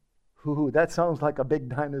Euroclydon. Ooh, that sounds like a big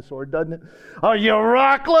dinosaur, doesn't it? A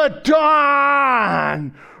Euroclydon!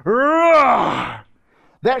 Roar!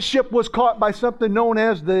 That ship was caught by something known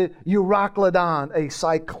as the Euroclydon, a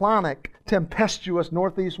cyclonic, tempestuous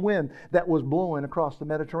northeast wind that was blowing across the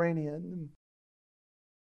Mediterranean.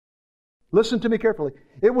 Listen to me carefully.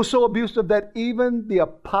 It was so abusive that even the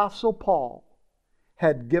Apostle Paul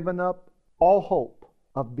had given up all hope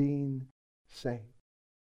of being saved.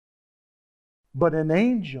 But an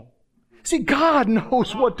angel, see, God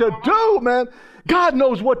knows what to do, man. God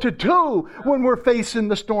knows what to do when we're facing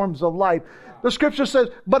the storms of life. The Scripture says,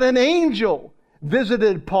 but an angel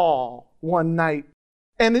visited Paul one night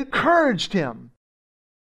and encouraged him.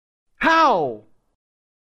 How?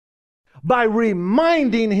 By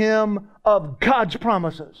reminding him of God's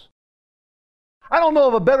promises. I don't know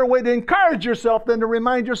of a better way to encourage yourself than to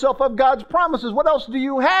remind yourself of God's promises. What else do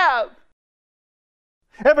you have?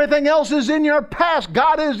 Everything else is in your past.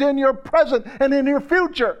 God is in your present and in your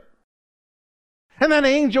future. And then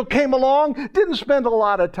an angel came along, didn't spend a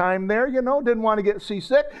lot of time there, didn't want to get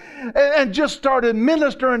seasick, and just started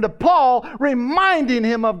ministering to Paul, reminding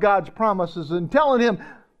him of God's promises and telling him,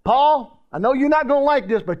 Paul, I know you're not going to like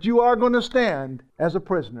this, but you are going to stand as a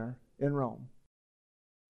prisoner in Rome.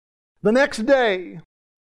 The next day,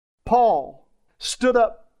 Paul stood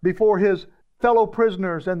up before his fellow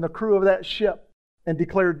prisoners and the crew of that ship and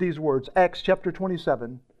declared these words. Acts chapter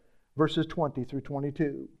 27, verses 20 through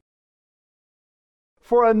 22.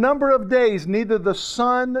 For a number of days neither the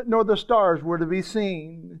sun nor the stars were to be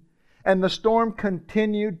seen, And the storm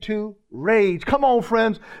continued to rage. Come on,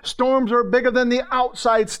 friends. Storms are bigger than the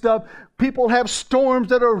outside stuff. People have storms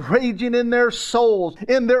that are raging in their souls,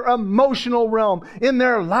 in their emotional realm, in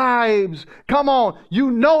their lives. Come on.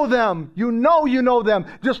 You know them. You know them.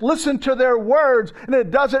 Just listen to their words. And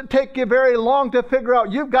it doesn't take you very long to figure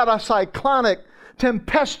out you've got a cyclonic,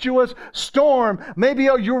 tempestuous storm, maybe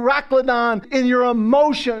a Euroclydon in your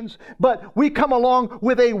emotions, but we come along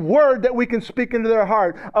with a word that we can speak into their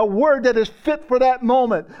heart, a word that is fit for that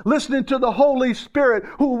moment, listening to the Holy Spirit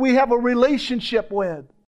who we have a relationship with.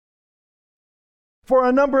 For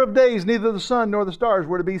a number of days, neither the sun nor the stars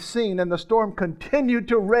were to be seen, and the storm continued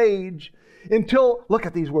to rage until, look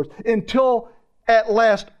at these words, until at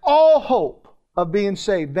last all hope of being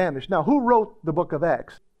saved vanished. Now, who wrote the book of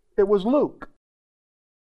Acts? It was Luke.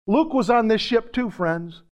 Luke was on this ship too,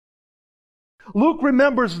 friends. Luke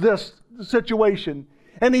remembers this situation,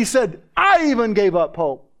 and he said, I even gave up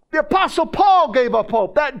hope. The Apostle Paul gave up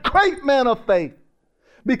hope, that great man of faith,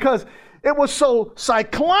 because it was so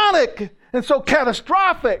cyclonic and so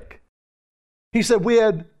catastrophic. He said, we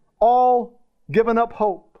had all given up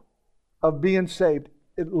hope of being saved.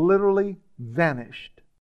 It literally vanished.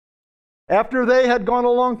 After they had gone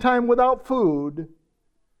a long time without food,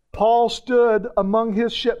 Paul stood among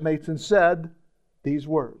his shipmates and said these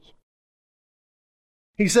words.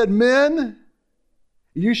 He said, men,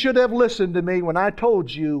 you should have listened to me when I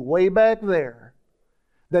told you way back there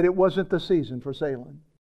that it wasn't the season for sailing.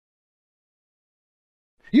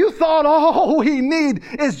 You thought all we need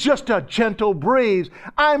is just a gentle breeze.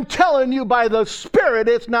 I'm telling you by the Spirit,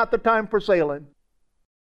 it's not the time for sailing.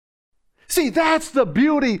 See, that's the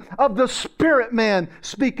beauty of the Spirit man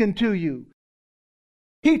speaking to you.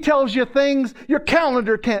 He tells you things your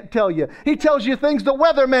calendar can't tell you. He tells you things the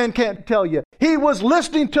weatherman can't tell you. He was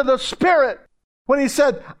listening to the Spirit when he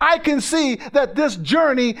said, I can see that this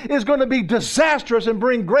journey is going to be disastrous and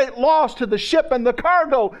bring great loss to the ship and the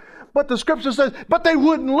cargo. But the Scripture says, but they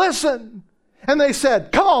wouldn't listen. And they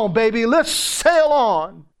said, come on, baby, let's sail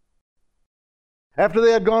on. After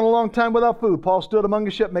they had gone a long time without food, Paul stood among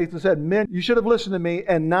his shipmates and said, men, you should have listened to me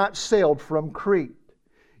and not sailed from Crete.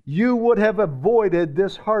 You would have avoided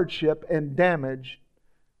this hardship and damage.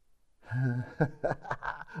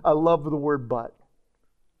 I love the word but.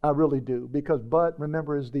 I really do. Because but,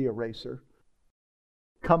 remember, is the eraser.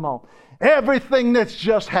 Come on. Everything that's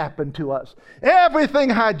just happened to us,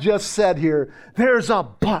 everything I just said here, there's a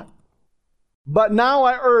but. But now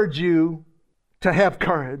I urge you to have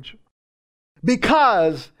courage.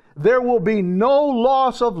 Because there will be no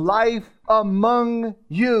loss of life among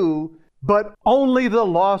you, but only the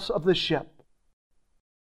loss of the ship.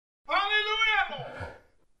 Hallelujah!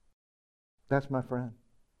 That's my friend.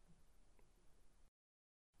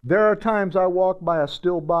 There are times I walk by a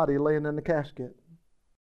still body laying in the casket,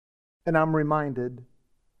 and I'm reminded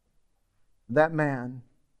that man,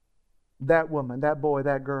 that woman, that boy,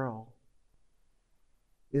 that girl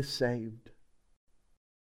is saved.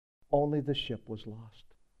 Only the ship was lost.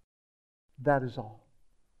 That is all.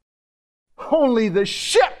 Only the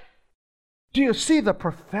ship! Do you see the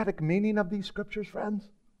prophetic meaning of these scriptures, friends?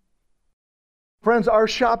 Friends, our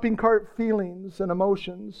shopping cart feelings and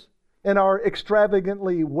emotions and our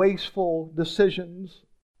extravagantly wasteful decisions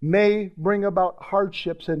may bring about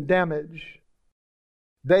hardships and damage.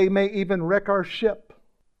 They may even wreck our ship.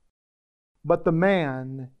 But the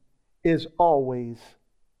man is always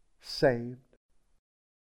saved.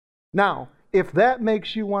 Now, if that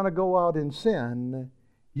makes you want to go out and sin,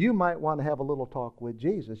 you might want to have a little talk with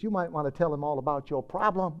Jesus. You might want to tell Him all about your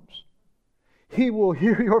problems. He will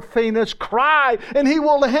hear your faintest cry, and He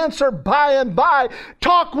will answer by and by.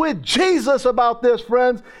 Talk with Jesus about this,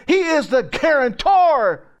 friends. He is the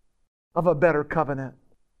guarantor of a better covenant.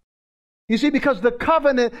 You see, because the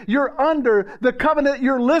covenant you're under, the covenant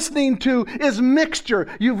you're listening to is mixture.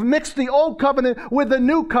 You've mixed the old covenant with the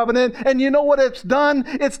new covenant, and you know what it's done?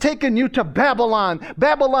 It's taken you to Babylon.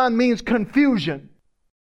 Babylon means confusion.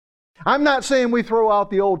 I'm not saying we throw out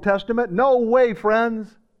the Old Testament. No way,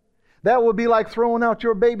 friends. That would be like throwing out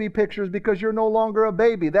your baby pictures because you're no longer a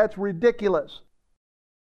baby. That's ridiculous.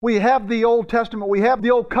 We have the Old Testament, we have the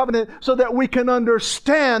Old Covenant so that we can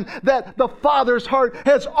understand that the Father's heart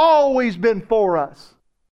has always been for us.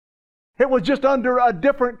 It was just under a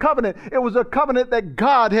different covenant. It was a covenant that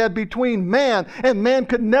God had between man, and man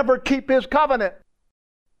could never keep His covenant.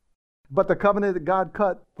 But the covenant that God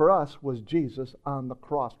cut for us was Jesus on the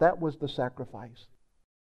cross. That was the sacrifice.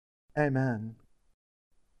 Amen.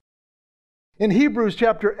 In Hebrews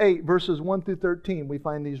chapter 8, verses 1 through 13, we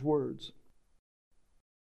find these words.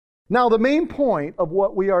 Now, the main point of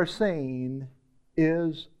what we are saying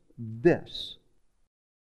is this.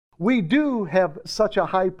 we do have such a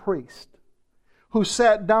high priest who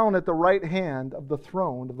sat down at the right hand of the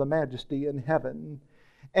throne of the majesty in heaven,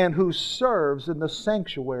 and who serves in the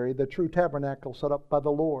sanctuary, the true tabernacle set up by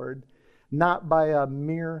the Lord, not by a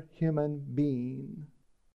mere human being.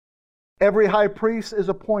 Every high priest is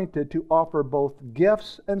appointed to offer both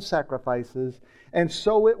gifts and sacrifices, and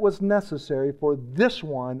so it was necessary for this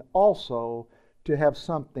one also to have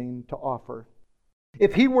something to offer.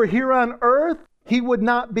 If he were here on earth, he would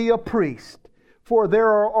not be a priest, for there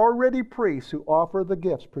are already priests who offer the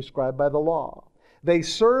gifts prescribed by the law. They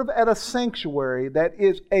serve at a sanctuary that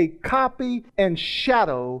is a copy and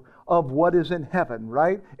shadow of what is in heaven,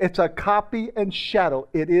 right? It's a copy and shadow.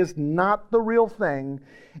 It is not the real thing,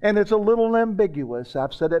 and it's a little ambiguous.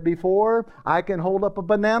 I've said it before. I can hold up a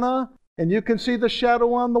banana, and you can see the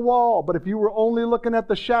shadow on the wall, but if you were only looking at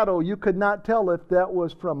the shadow, you could not tell if that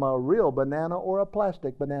was from a real banana or a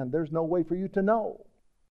plastic banana. There's no way for you to know.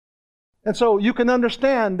 And so you can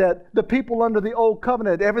understand that the people under the old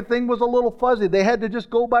covenant, everything was a little fuzzy. They had to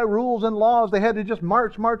just go by rules and laws. They had to just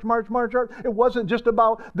march. It wasn't just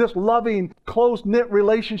about this loving, close-knit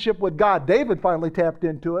relationship with God. David finally tapped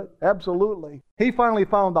into it. Absolutely. He finally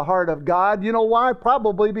found the heart of God. You know why?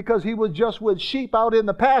 Probably because he was just with sheep out in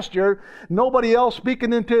the pasture, nobody else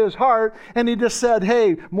speaking into his heart, and he just said,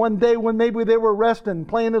 hey, one day when maybe they were resting,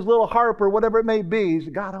 playing his little harp or whatever it may be, he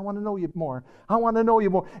said, God, I want to know you more. I want to know you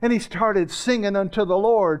more. And he started singing unto the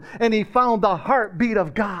Lord, and he found the heartbeat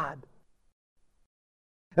of God.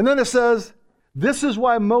 And then it says, this is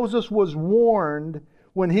why Moses was warned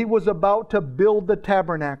when he was about to build the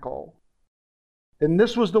tabernacle. And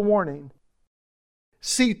this was the warning.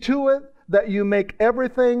 See to it that you make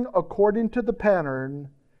everything according to the pattern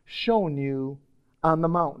shown you on the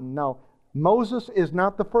mountain. Now, Moses is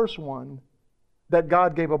not the first one that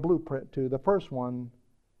God gave a blueprint to. The first one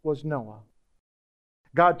was Noah.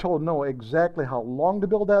 God told Noah exactly how long to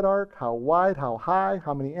build that ark, how wide, how high,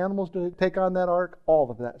 how many animals to take on that ark, all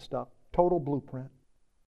of that stuff. Total blueprint.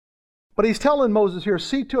 But he's telling Moses here,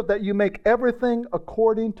 see to it that you make everything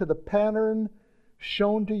according to the pattern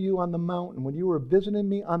shown to you on the mountain. When you were visiting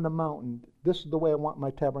me on the mountain, this is the way I want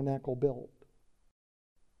my tabernacle built.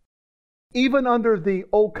 Even under the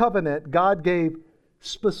Old Covenant, God gave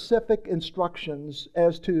specific instructions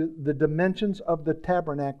as to the dimensions of the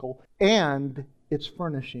tabernacle and its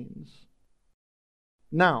furnishings.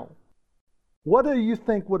 Now, what do you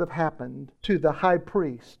think would have happened to the high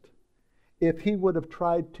priest if he would have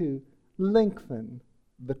tried to lengthen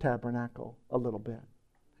the tabernacle a little bit?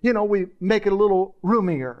 You know, we make it a little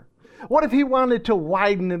roomier. What if he wanted to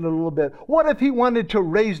widen it a little bit? What if he wanted to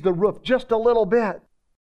raise the roof just a little bit?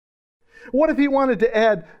 What if he wanted to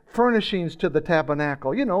add furnishings to the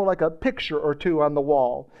tabernacle? You know, like a picture or two on the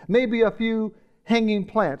wall. Maybe a few hanging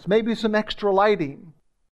plants. Maybe some extra lighting.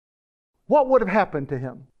 What would have happened to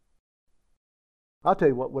him? I'll tell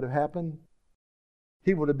you what would have happened.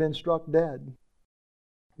 He would have been struck dead.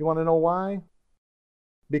 You want to know why?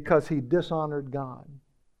 Because he dishonored God.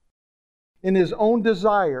 In his own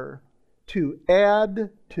desire to add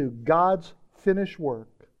to God's finished work,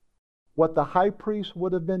 what the high priest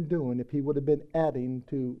would have been doing if he would have been adding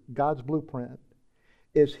to God's blueprint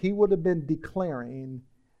is he would have been declaring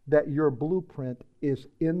that your blueprint is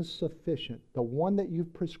insufficient. The one that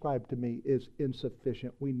you've prescribed to me is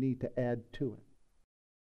insufficient. We need to add to it.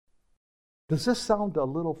 Does this sound a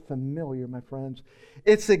little familiar, my friends?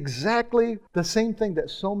 It's exactly the same thing that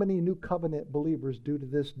so many New Covenant believers do to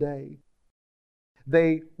this day.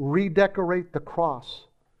 They redecorate the cross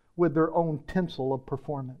with their own tinsel of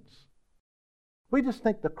performance. We just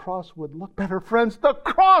think the cross would look better. Friends, the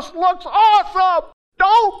cross looks awesome!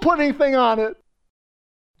 Don't put anything on it.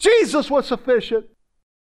 Jesus was sufficient.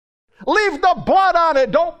 Leave the blood on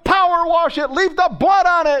it. Don't power wash it. Leave the blood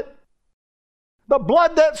on it. The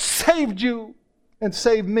blood that saved you and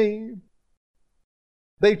saved me.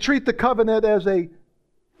 They treat the covenant as a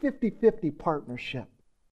 50-50 partnership.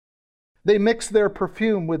 They mix their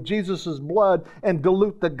perfume with Jesus' blood and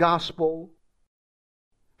dilute the gospel.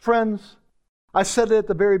 Friends, I said it at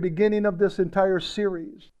the very beginning of this entire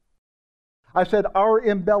series. I said our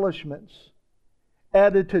embellishments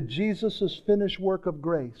added to Jesus' finished work of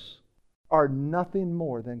grace are nothing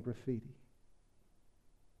more than graffiti.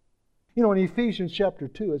 You know, in Ephesians chapter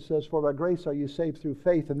 2, it says, for by grace are you saved through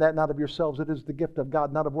faith, and that not of yourselves, it is the gift of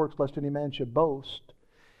God, not of works, lest any man should boast.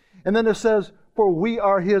 And then it says, for we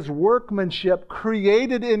are His workmanship,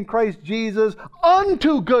 created in Christ Jesus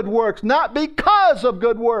unto good works, not because of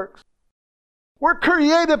good works. We're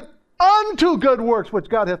created unto good works, which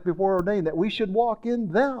God hath before ordained that we should walk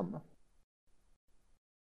in them.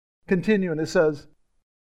 Continuing, it says,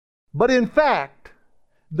 but in fact,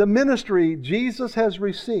 The ministry Jesus has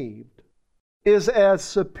received is as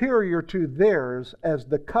superior to theirs as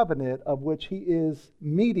the covenant of which He is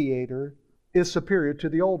mediator is superior to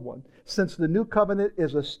the old one. Since the new covenant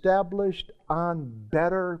is established on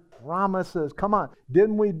better promises. Come on,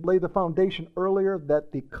 didn't we lay the foundation earlier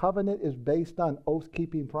that the covenant is based on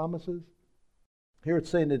oath-keeping promises? Here it's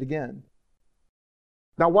saying it again.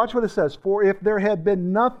 Now watch what it says. For if there had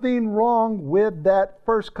been nothing wrong with that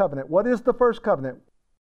first covenant. What is the first covenant?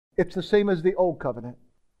 It's the same as the old covenant.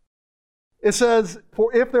 It says,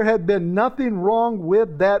 for if there had been nothing wrong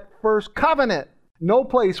with that first covenant, no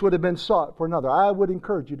place would have been sought for another. I would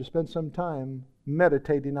encourage you to spend some time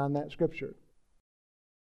meditating on that scripture.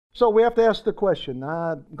 So we have to ask the question,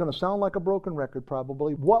 I'm going to sound like a broken record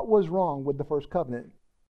probably, what was wrong with the first covenant?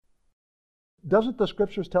 Doesn't the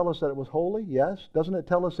scriptures tell us that it was holy? Yes. Doesn't it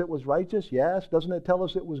tell us it was righteous? Yes. Doesn't it tell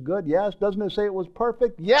us it was good? Yes. Doesn't it say it was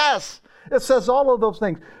perfect? Yes. It says all of those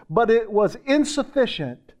things. But it was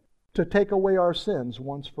insufficient to take away our sins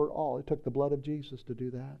once for all. It took the blood of Jesus to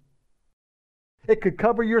do that. It could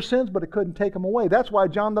cover your sins, but it couldn't take them away. That's why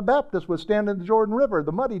John the Baptist would stand in the Jordan River,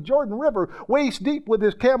 the muddy Jordan River, waist deep with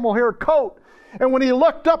his camel hair coat. And when he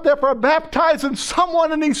looked up there for baptizing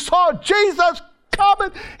someone and he saw Jesus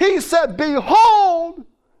coming, he said, behold,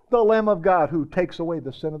 the Lamb of God who takes away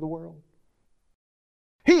the sin of the world.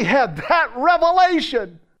 He had that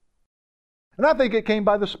revelation. And I think it came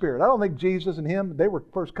by the Spirit. I don't think Jesus and him, they were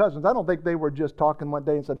first cousins. I don't think they were just talking one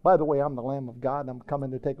day and said, by the way, I'm the Lamb of God and I'm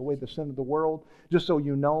coming to take away the sin of the world, just so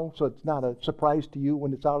you know, so it's not a surprise to you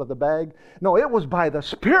when it's out of the bag. No, it was by the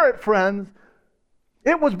Spirit, friends.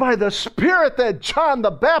 It was by the Spirit that John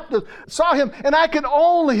the Baptist saw him. And I can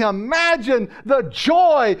only imagine the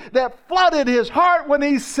joy that flooded his heart when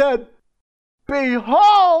he said,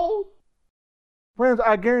 behold. Friends,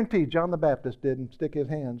 I guarantee John the Baptist didn't stick his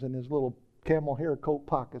hands in his little camel hair coat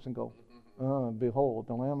pockets and go, oh, behold,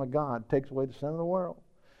 the Lamb of God takes away the sin of the world.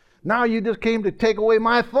 Now you just came to take away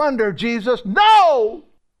my thunder, Jesus. No!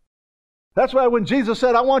 That's why when Jesus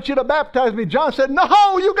said, I want you to baptize me, John said,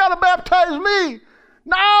 no, you got to baptize me.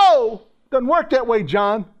 No! Doesn't work that way,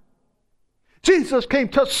 John. Jesus came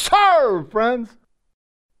to serve, friends.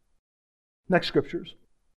 Next scriptures.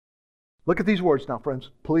 Look at these words now, friends.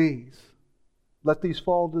 Please, let these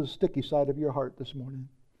fall to the sticky side of your heart this morning.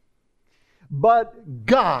 But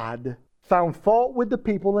God found fault with the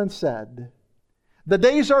people and said, the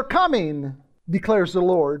days are coming, declares the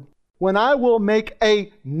Lord, when I will make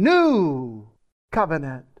a new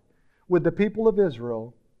covenant with the people of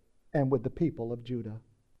Israel and with the people of Judah.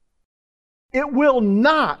 It will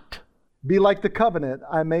not be like the covenant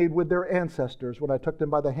I made with their ancestors when I took them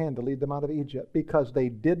by the hand to lead them out of Egypt, because they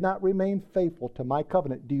did not remain faithful to my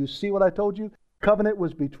covenant. Do you see what I told you? Covenant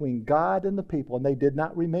was between God and the people, and they did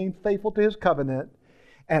not remain faithful to His covenant,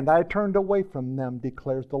 and I turned away from them,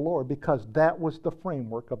 declares the Lord, because that was the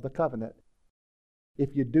framework of the covenant.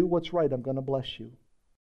 If you do what's right, I'm going to bless you.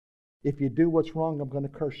 If you do what's wrong, I'm going to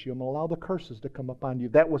curse you. I'm going to allow the curses to come upon you.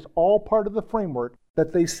 That was all part of the framework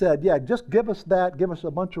that they said, yeah, just give us that, give us a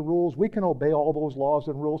bunch of rules. We can obey all those laws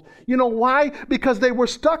and rules. You know why? Because they were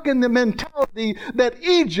stuck in the mentality that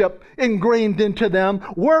Egypt ingrained into them.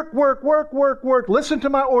 Work, work, work, work, work. Listen to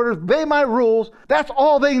my orders, obey my rules. That's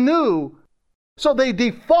all they knew. So they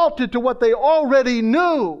defaulted to what they already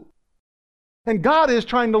knew. And God is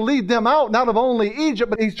trying to lead them out, not of only Egypt,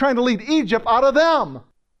 but He's trying to lead Egypt out of them.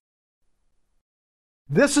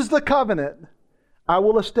 This is the covenant I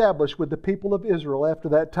will establish with the people of Israel after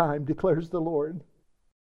that time, declares the Lord.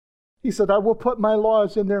 He said, I will put my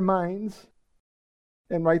laws in their minds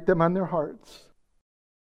and write them on their hearts.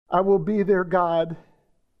 I will be their God,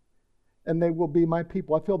 and they will be my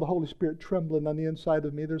people. I feel the Holy Spirit trembling on the inside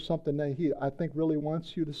of me. There's something that He, I think, really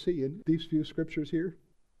wants you to see in these few scriptures here.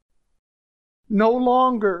 No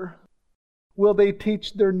longer will they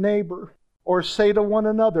teach their neighbor or say to one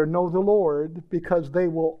another, know the Lord, because they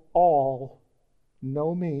will all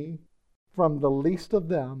know me, from the least of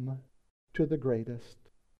them to the greatest.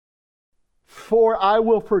 For I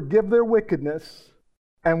will forgive their wickedness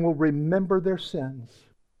and will remember their sins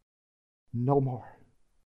no more.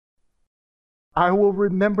 I will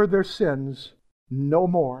remember their sins no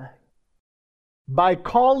more. By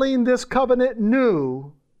calling this covenant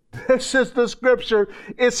new, this is the scripture.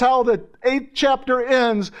 It's how the 8th chapter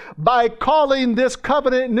ends. By calling this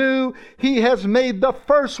covenant new, He has made the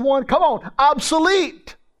first one, come on,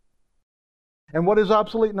 obsolete. And what is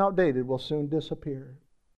obsolete and outdated will soon disappear.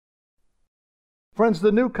 Friends,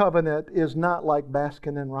 the new covenant is not like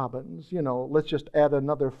Baskin and Robbins. You know, let's just add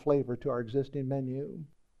another flavor to our existing menu.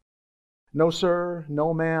 No, sir,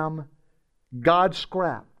 no, ma'am. God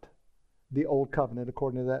scrapped the old covenant,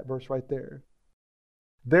 according to that verse right there.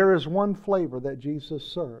 There is one flavor that Jesus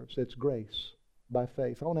serves. It's grace by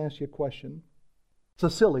faith. I want to ask you a question. It's a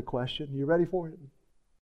silly question. You ready for it?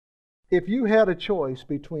 If you had a choice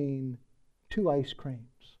between two ice creams,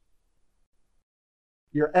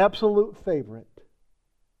 your absolute favorite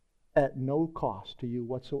at no cost to you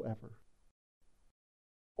whatsoever,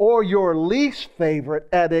 or your least favorite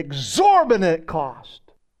at exorbitant cost,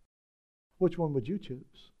 which one would you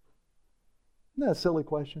choose? Isn't that a silly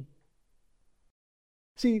question?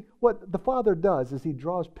 See, what the Father does is He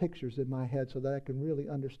draws pictures in my head so that I can really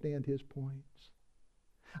understand His points.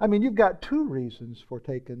 I mean, you've got two reasons for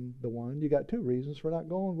taking the one. You've got two reasons for not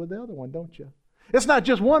going with the other one, don't you? It's not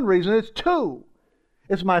just one reason, it's two.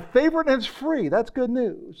 It's my favorite and it's free. That's good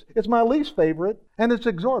news. It's my least favorite and it's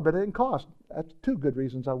exorbitant in cost. That's two good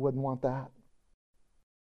reasons I wouldn't want that.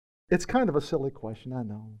 It's kind of a silly question, I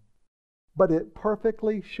know. But it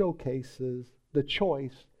perfectly showcases the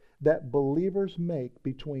choice that believers make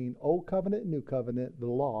between Old Covenant and New Covenant, the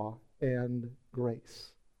law, and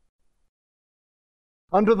grace.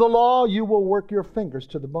 Under the law, you will work your fingers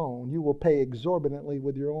to the bone. You will pay exorbitantly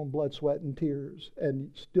with your own blood, sweat, and tears,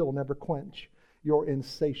 and still never quench your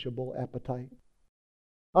insatiable appetite.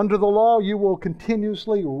 Under the law, you will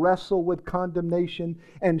continuously wrestle with condemnation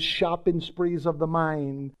and shopping sprees of the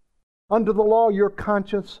mind. Under the law, your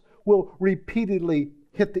conscience will repeatedly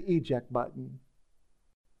hit the eject button.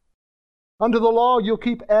 Under the law, you'll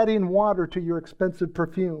keep adding water to your expensive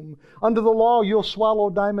perfume. Under the law, you'll swallow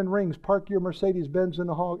diamond rings, park your Mercedes-Benz in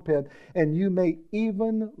a hog pen, and you may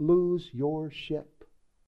even lose your ship.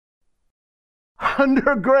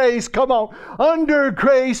 Under grace, come on, under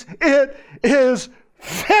grace, it is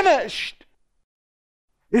finished.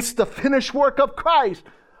 It's the finished work of Christ.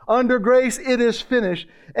 Under grace, it is finished,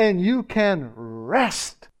 and you can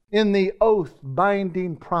rest in the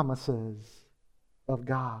oath-binding promises of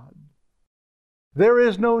God. There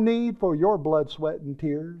is no need for your blood, sweat, and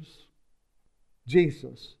tears.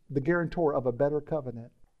 Jesus, the guarantor of a better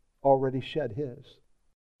covenant, already shed His.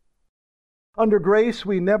 Under grace,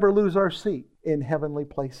 we never lose our seat in heavenly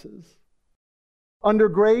places. Under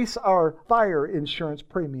grace, our fire insurance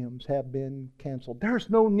premiums have been canceled. There's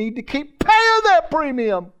no need to keep paying that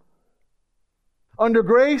premium. Under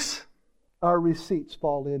grace, our receipts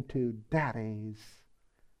fall into Daddy's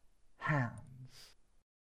hands.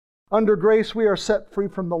 Under grace, we are set free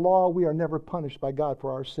from the law. We are never punished by God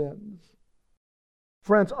for our sins.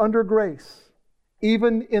 Friends, under grace,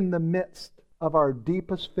 even in the midst of our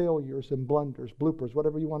deepest failures and blunders, bloopers,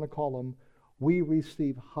 whatever you want to call them, we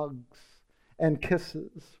receive hugs and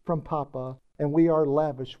kisses from Papa, and we are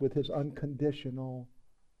lavished with His unconditional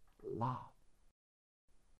love.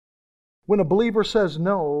 When a believer says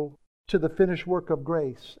no to the finished work of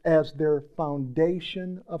grace as their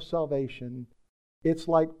foundation of salvation, it's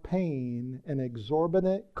like paying an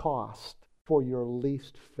exorbitant cost for your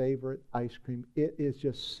least favorite ice cream. It is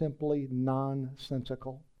just simply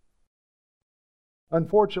nonsensical.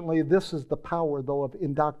 Unfortunately, this is the power, though, of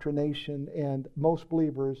indoctrination, and most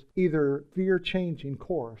believers either fear changing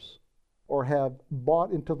course or have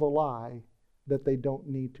bought into the lie that they don't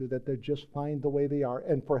need to, that they're just fine the way they are.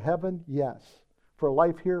 And for heaven, yes. For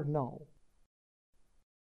life here, no.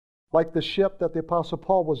 Like the ship that the Apostle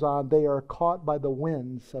Paul was on, they are caught by the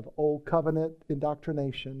winds of old covenant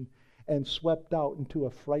indoctrination and swept out into a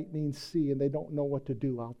frightening sea, and they don't know what to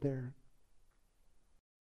do out there.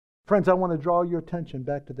 Friends, I want to draw your attention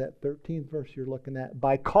back to that 13th verse you're looking at.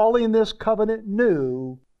 By calling this covenant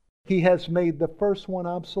new, He has made the first one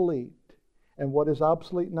obsolete, and what is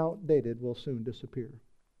obsolete and outdated will soon disappear.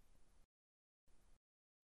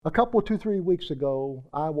 A couple, 2-3 weeks ago,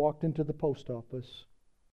 I walked into the post office.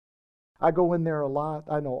 I go in there a lot.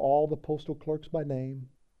 I know all the postal clerks by name.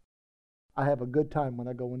 I have a good time when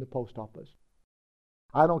I go in the post office.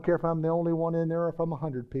 I don't care if I'm the only one in there or if I'm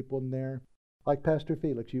 100 people in there. Like Pastor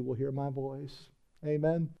Felix, you will hear my voice.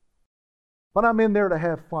 Amen? But I'm in there to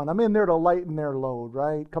have fun. I'm in there to lighten their load,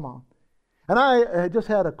 right? Come on. And I just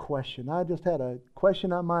had a question. I just had a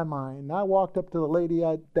question on my mind. And I walked up to the lady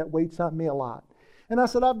that waits on me a lot. And I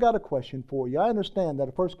said, I've got a question for you. I understand that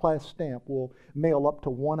a first-class stamp will mail up to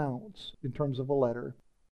 1 ounce in terms of a letter.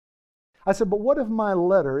 I said, but what if my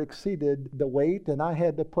letter exceeded the weight and I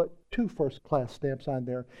had to put 2 first-class stamps on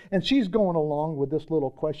there? And she's going along with this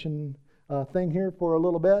little question thing here for a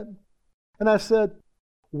little bit. And I said,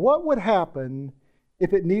 what would happen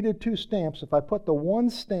if it needed 2 stamps if I put the 1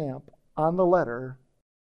 stamp on the letter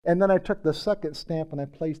and then I took the second stamp and I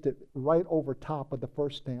placed it right over top of the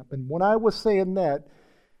first stamp? And when I was saying that,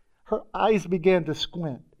 her eyes began to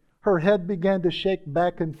squint. Her head began to shake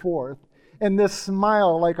back and forth. And this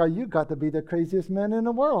smile, like, oh, you got to be the craziest man in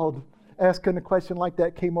the world, asking a question like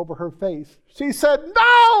that came over her face. She said,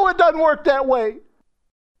 no, it doesn't work that way.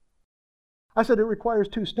 I said, it requires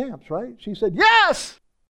 2 stamps, right? She said, yes.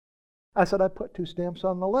 I said, I put 2 stamps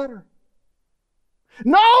on the letter.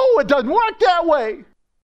 No, it doesn't work that way.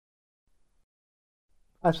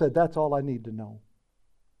 I said, that's all I need to know.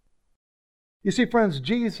 You see, friends,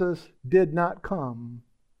 Jesus did not come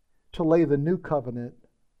to lay the new covenant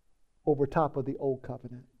over top of the old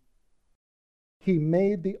covenant. He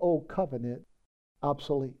made the old covenant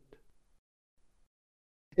obsolete.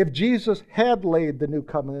 If Jesus had laid the new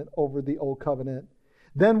covenant over the old covenant,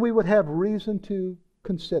 then we would have reason to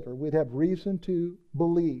consider, we'd have reason to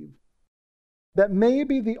believe that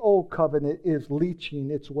maybe the old covenant is leaching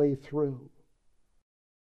its way through.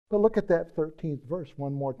 But look at that 13th verse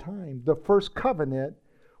one more time. The first covenant,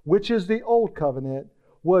 which is the old covenant,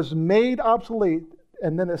 was made obsolete,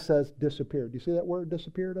 and then it says disappeared. Do you see that word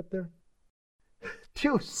disappeared up there? Do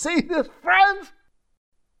you see this, friends?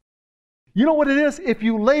 You know what it is? If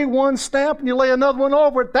you lay one stamp and you lay another one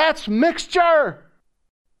over it, that's mixture.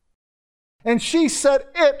 And she said,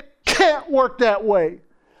 it can't work that way.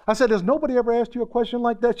 I said, has nobody ever asked you a question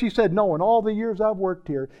like that? She said, no, in all the years I've worked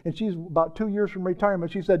here. And she's about 2 years from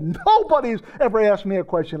retirement. She said, nobody's ever asked me a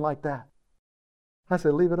question like that. I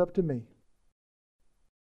said, leave it up to me.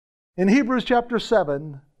 In Hebrews chapter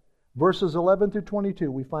 7, verses 11 through 22,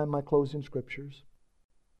 we find my closing scriptures.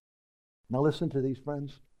 Now listen to these,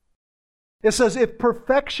 friends. It says, if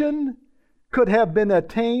perfection could have been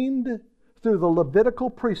attained through the Levitical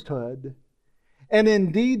priesthood, and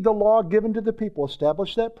indeed the law given to the people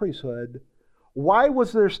established that priesthood, why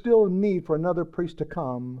was there still need for another priest to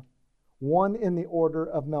come, one in the order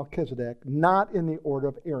of Melchizedek, not in the order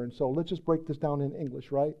of Aaron? So let's just break this down in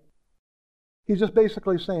English, right? He's just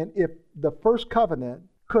basically saying if the first covenant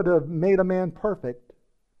could have made a man perfect,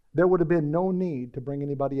 there would have been no need to bring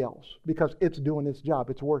anybody else because it's doing its job,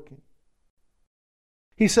 it's working.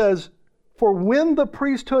 He says, for when the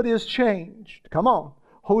priesthood is changed, come on,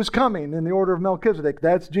 who's coming in the order of Melchizedek?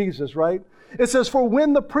 That's Jesus, right? It says, for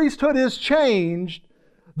when the priesthood is changed,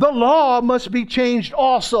 the law must be changed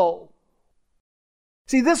also.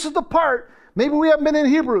 See, this is the part, maybe we haven't been in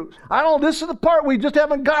Hebrews. I don't know, this is the part we just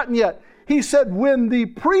haven't gotten yet. He said, when the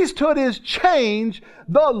priesthood is changed,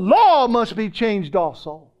 the law must be changed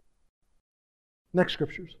also. Next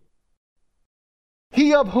scriptures.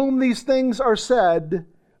 He of whom these things are said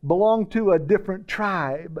belonged to a different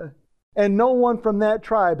tribe, and no one from that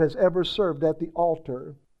tribe has ever served at the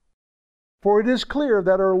altar. For it is clear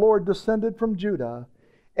that our Lord descended from Judah,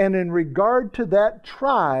 and in regard to that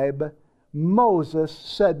tribe, Moses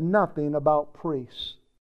said nothing about priests.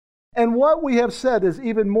 And what we have said is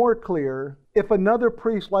even more clear if another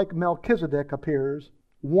priest like Melchizedek appears,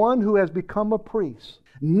 one who has become a priest,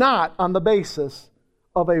 not on the basis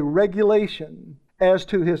of a regulation as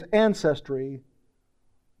to his ancestry,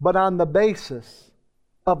 but on the basis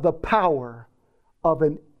of the power of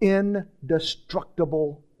an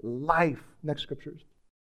indestructible life. Next scriptures.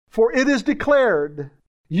 For it is declared,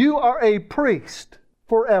 you are a priest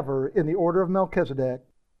forever in the order of Melchizedek.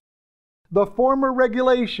 The former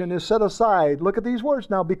regulation is set aside. Look at these words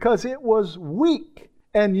now, because it was weak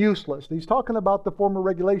and useless. He's talking about the former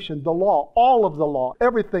regulation, the law, all of the law,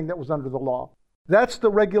 everything that was under the law. That's the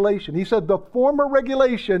regulation. He said the former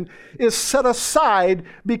regulation is set aside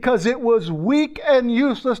because it was weak and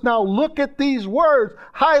useless. Now look at these words.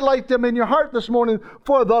 Highlight them in your heart this morning.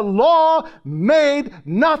 For the law made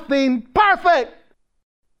nothing perfect.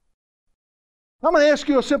 I'm going to ask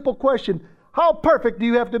you a simple question. How perfect do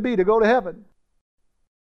you have to be to go to heaven?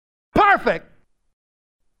 Perfect.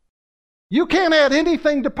 You can't add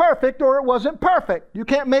anything to perfect or it wasn't perfect. You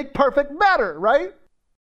can't make perfect better, right?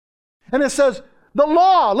 And it says, the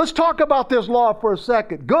law, let's talk about this law for a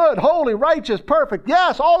second. Good, holy, righteous, perfect.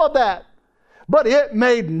 Yes, all of that. But it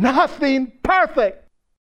made nothing perfect.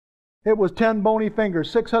 It was 10 bony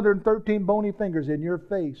fingers, 613 bony fingers in your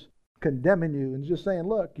face, condemning you and just saying,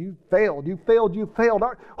 look, you failed, you failed, you failed.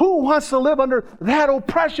 Who wants to live under that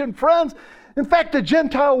oppression, friends? In fact, the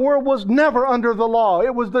Gentile world was never under the law.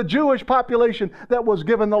 It was the Jewish population that was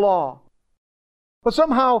given the law. But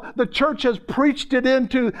somehow the church has preached it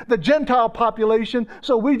into the Gentile population,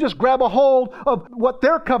 so we just grab a hold of what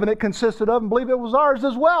their covenant consisted of and believe it was ours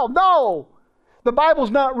as well. No! The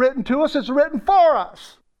Bible's not written to us, it's written for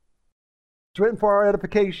us. It's written for our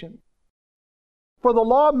edification. For the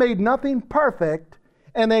law made nothing perfect,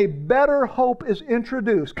 and a better hope is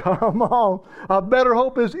introduced. Come on. A better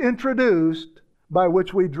hope is introduced by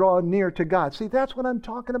which we draw near to God. See, that's what I'm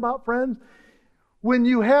talking about, friends. When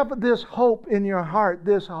you have this hope in your heart,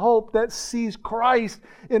 this hope that sees Christ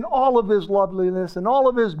in all of His loveliness and all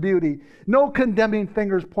of His beauty, no condemning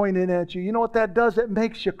fingers pointing at you, you know what that does? It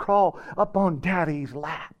makes you crawl up on Daddy's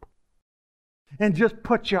lap and just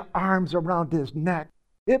put your arms around His neck.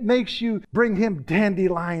 It makes you bring Him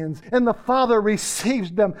dandelions, and the Father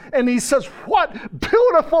receives them, and He says, "What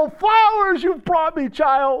beautiful flowers you've brought me,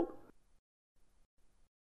 child."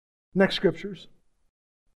 Next scriptures.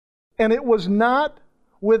 And it was not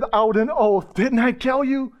without an oath. Didn't I tell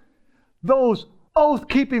you? Those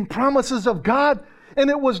oath-keeping promises of God. And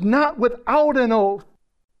it was not without an oath.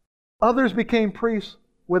 Others became priests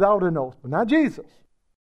without an oath. But not Jesus.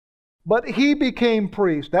 But He became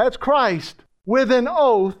priest. That's Christ. With an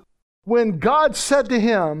oath. When God said to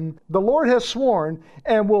Him, "The Lord has sworn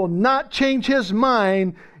and will not change His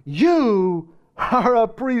mind. You are a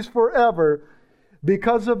priest forever."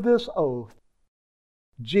 Because of this oath,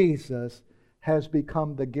 Jesus has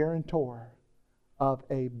become the guarantor of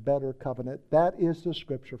a better covenant. That is the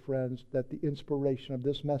scripture, friends, that the inspiration of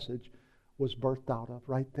this message was birthed out of,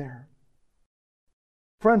 right there.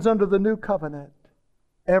 Friends, under the new covenant,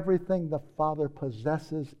 everything the Father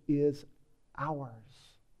possesses is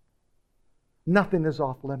ours. Nothing is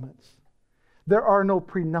off limits. There are no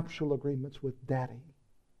prenuptial agreements with Daddy.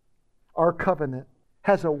 Our covenant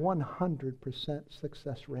has a 100%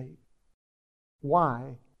 success rate.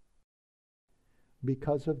 Why?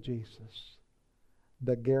 Because of Jesus,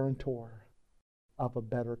 the guarantor of a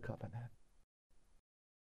better covenant.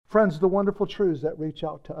 Friends, the wonderful truths that reach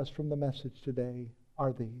out to us from the message today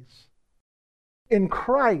are these. In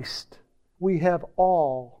Christ, we have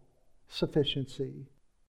all sufficiency.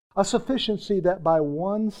 A sufficiency that by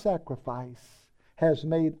one sacrifice has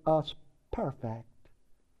made us perfect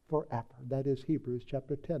forever. That is Hebrews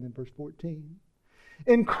chapter 10 and verse 14.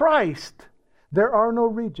 In Christ, there are no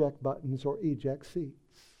reject buttons or eject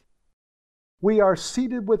seats. We are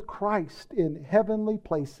seated with Christ in heavenly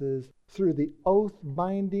places through the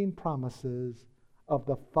oath-binding promises of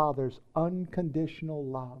the Father's unconditional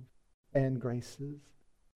love and graces.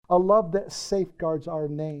 A love that safeguards our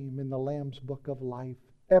name in the Lamb's book of life.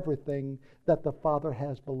 Everything that the Father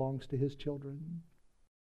has belongs to His children.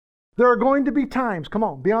 There are going to be times, come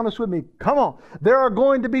on, be honest with me, come on. There are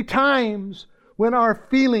going to be times when our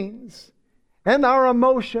feelings and our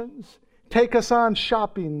emotions take us on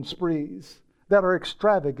shopping sprees that are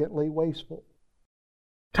extravagantly wasteful.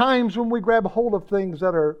 Times when we grab hold of things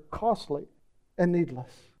that are costly and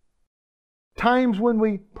needless. Times when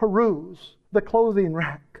we peruse the clothing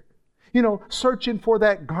rack, searching for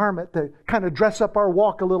that garment to kind of dress up our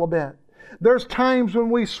walk a little bit. There's times when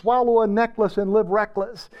we swallow a necklace and live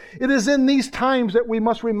reckless. It is in these times that we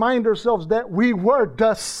must remind ourselves that we were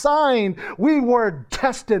designed, we were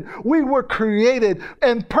destined, we were created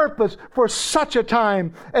and purposed for such a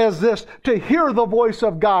time as this to hear the voice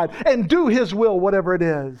of God and do His will, whatever it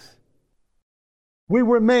is. We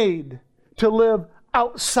were made to live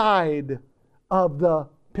outside of the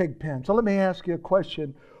pig pen. So let me ask you a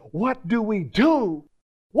question. What do we do?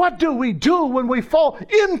 What do we do when we fall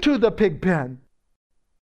into the pig pen?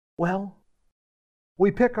 Well, we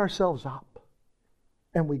pick ourselves up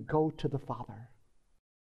and we go to the Father,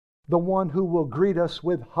 the one who will greet us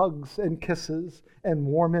with hugs and kisses and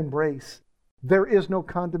warm embrace. There is no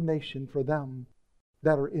condemnation for them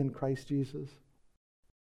that are in Christ Jesus.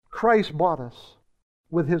 Christ bought us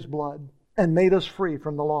with His blood and made us free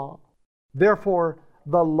from the law. Therefore,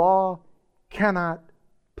 the law cannot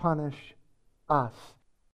punish us.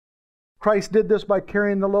 Christ did this by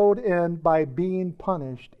carrying the load and by being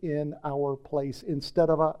punished in our place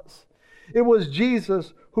instead of us. It was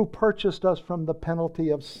Jesus who purchased us from the penalty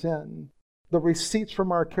of sin. The receipts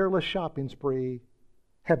from our careless shopping spree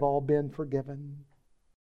have all been forgiven.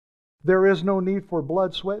 There is no need for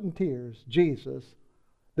blood, sweat, and tears. Jesus,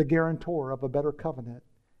 the guarantor of a better covenant,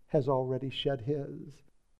 has already shed His.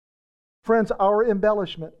 Friends, our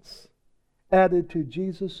embellishments added to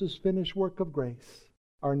Jesus' finished work of grace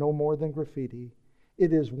are no more than graffiti.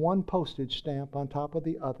 It is one postage stamp on top of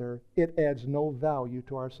the other. It adds no value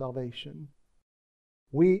to our salvation.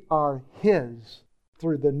 We are His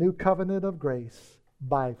through the new covenant of grace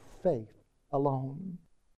by faith alone.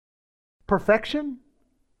 Perfection?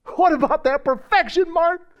 What about that perfection,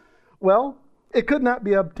 Mark? Well, it could not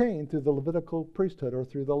be obtained through the Levitical priesthood or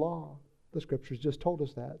through the law. The Scriptures just told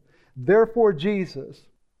us that. Therefore, Jesus,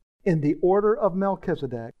 in the order of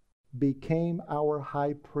Melchizedek, became our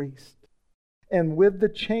high priest. And with the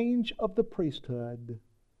change of the priesthood,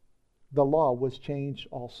 the law was changed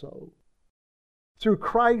also. Through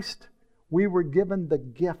Christ, we were given the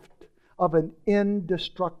gift of an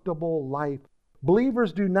indestructible life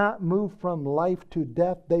Believers do not move from life to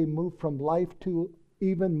death. They move from life to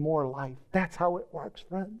even more life. That's how it works,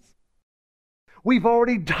 friends. We've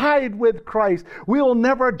already died with Christ. We'll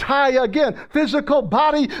never die again. Physical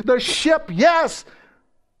body, the ship, yes.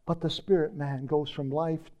 But the spirit man goes from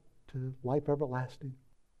life to life everlasting.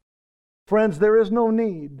 Friends, there is no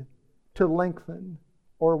need to lengthen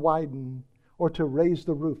or widen or to raise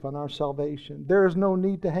the roof on our salvation. There is no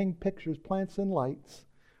need to hang pictures, plants, and lights.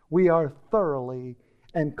 We are thoroughly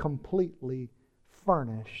and completely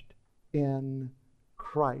furnished in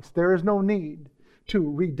Christ. There is no need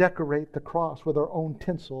to redecorate the cross with our own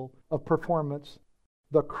tinsel of performance.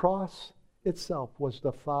 The cross itself was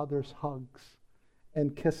the Father's hugs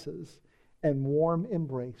and kisses and warm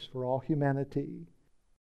embrace for all humanity.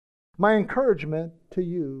 My encouragement to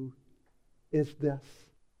you is this: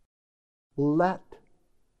 let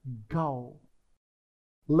go.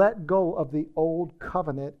 Let go of the old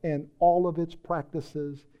covenant and all of its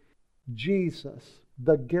practices. Jesus,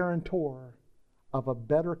 the guarantor of a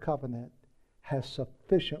better covenant, has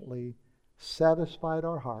sufficiently satisfied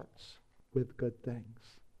our hearts with good things.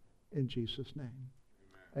 In Jesus' name,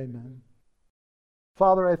 amen.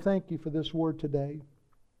 Father, I thank you for this word today.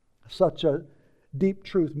 Such a deep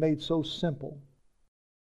truth made so simple.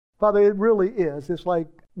 Father, it really is. It's like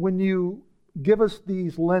when you give us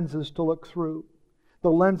these lenses to look through, the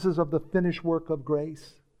lenses of the finished work of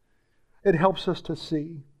grace, it helps us to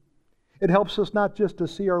see. It helps us not just to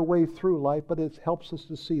see our way through life, but it helps us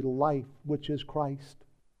to see life, which is Christ.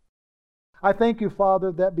 I thank you,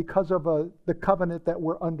 Father, that because of the covenant that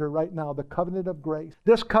we're under right now, the covenant of grace,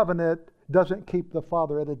 this covenant doesn't keep the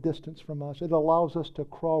Father at a distance from us. It allows us to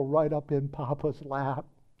crawl right up in Papa's lap,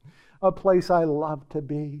 a place I love to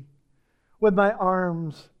be, with my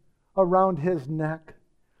arms around His neck,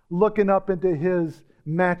 looking up into His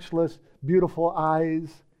matchless, beautiful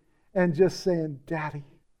eyes, and just saying, Daddy,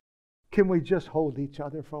 can we just hold each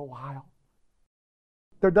other for a while?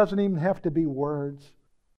 There doesn't even have to be words.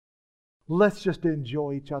 Let's just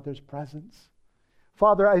enjoy each other's presence.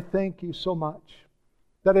 Father, I thank you so much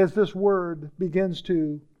that as this word begins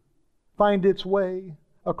to find its way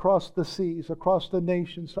across the seas, across the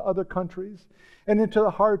nations, to other countries, and into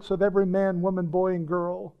the hearts of every man, woman, boy, and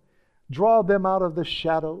girl, draw them out of the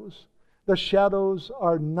shadows. The shadows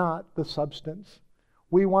are not the substance.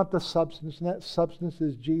 We want the substance, and that substance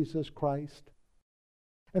is Jesus Christ.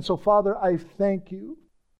 And so, Father, I thank you.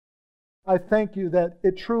 I thank you that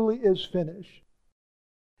it truly is finished.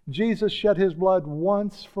 Jesus shed His blood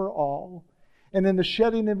once for all. And in the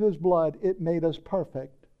shedding of His blood, it made us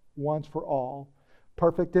perfect once for all.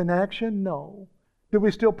 Perfect in action? No. Do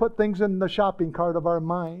we still put things in the shopping cart of our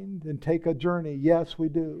mind and take a journey? Yes, we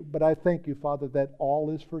do. But I thank you, Father, that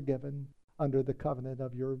all is forgiven under the covenant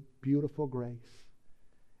of your beautiful grace.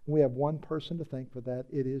 We have one person to thank for that.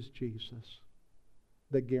 It is Jesus,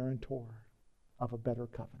 the guarantor of a better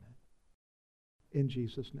covenant. In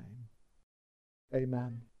Jesus' name,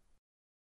 amen.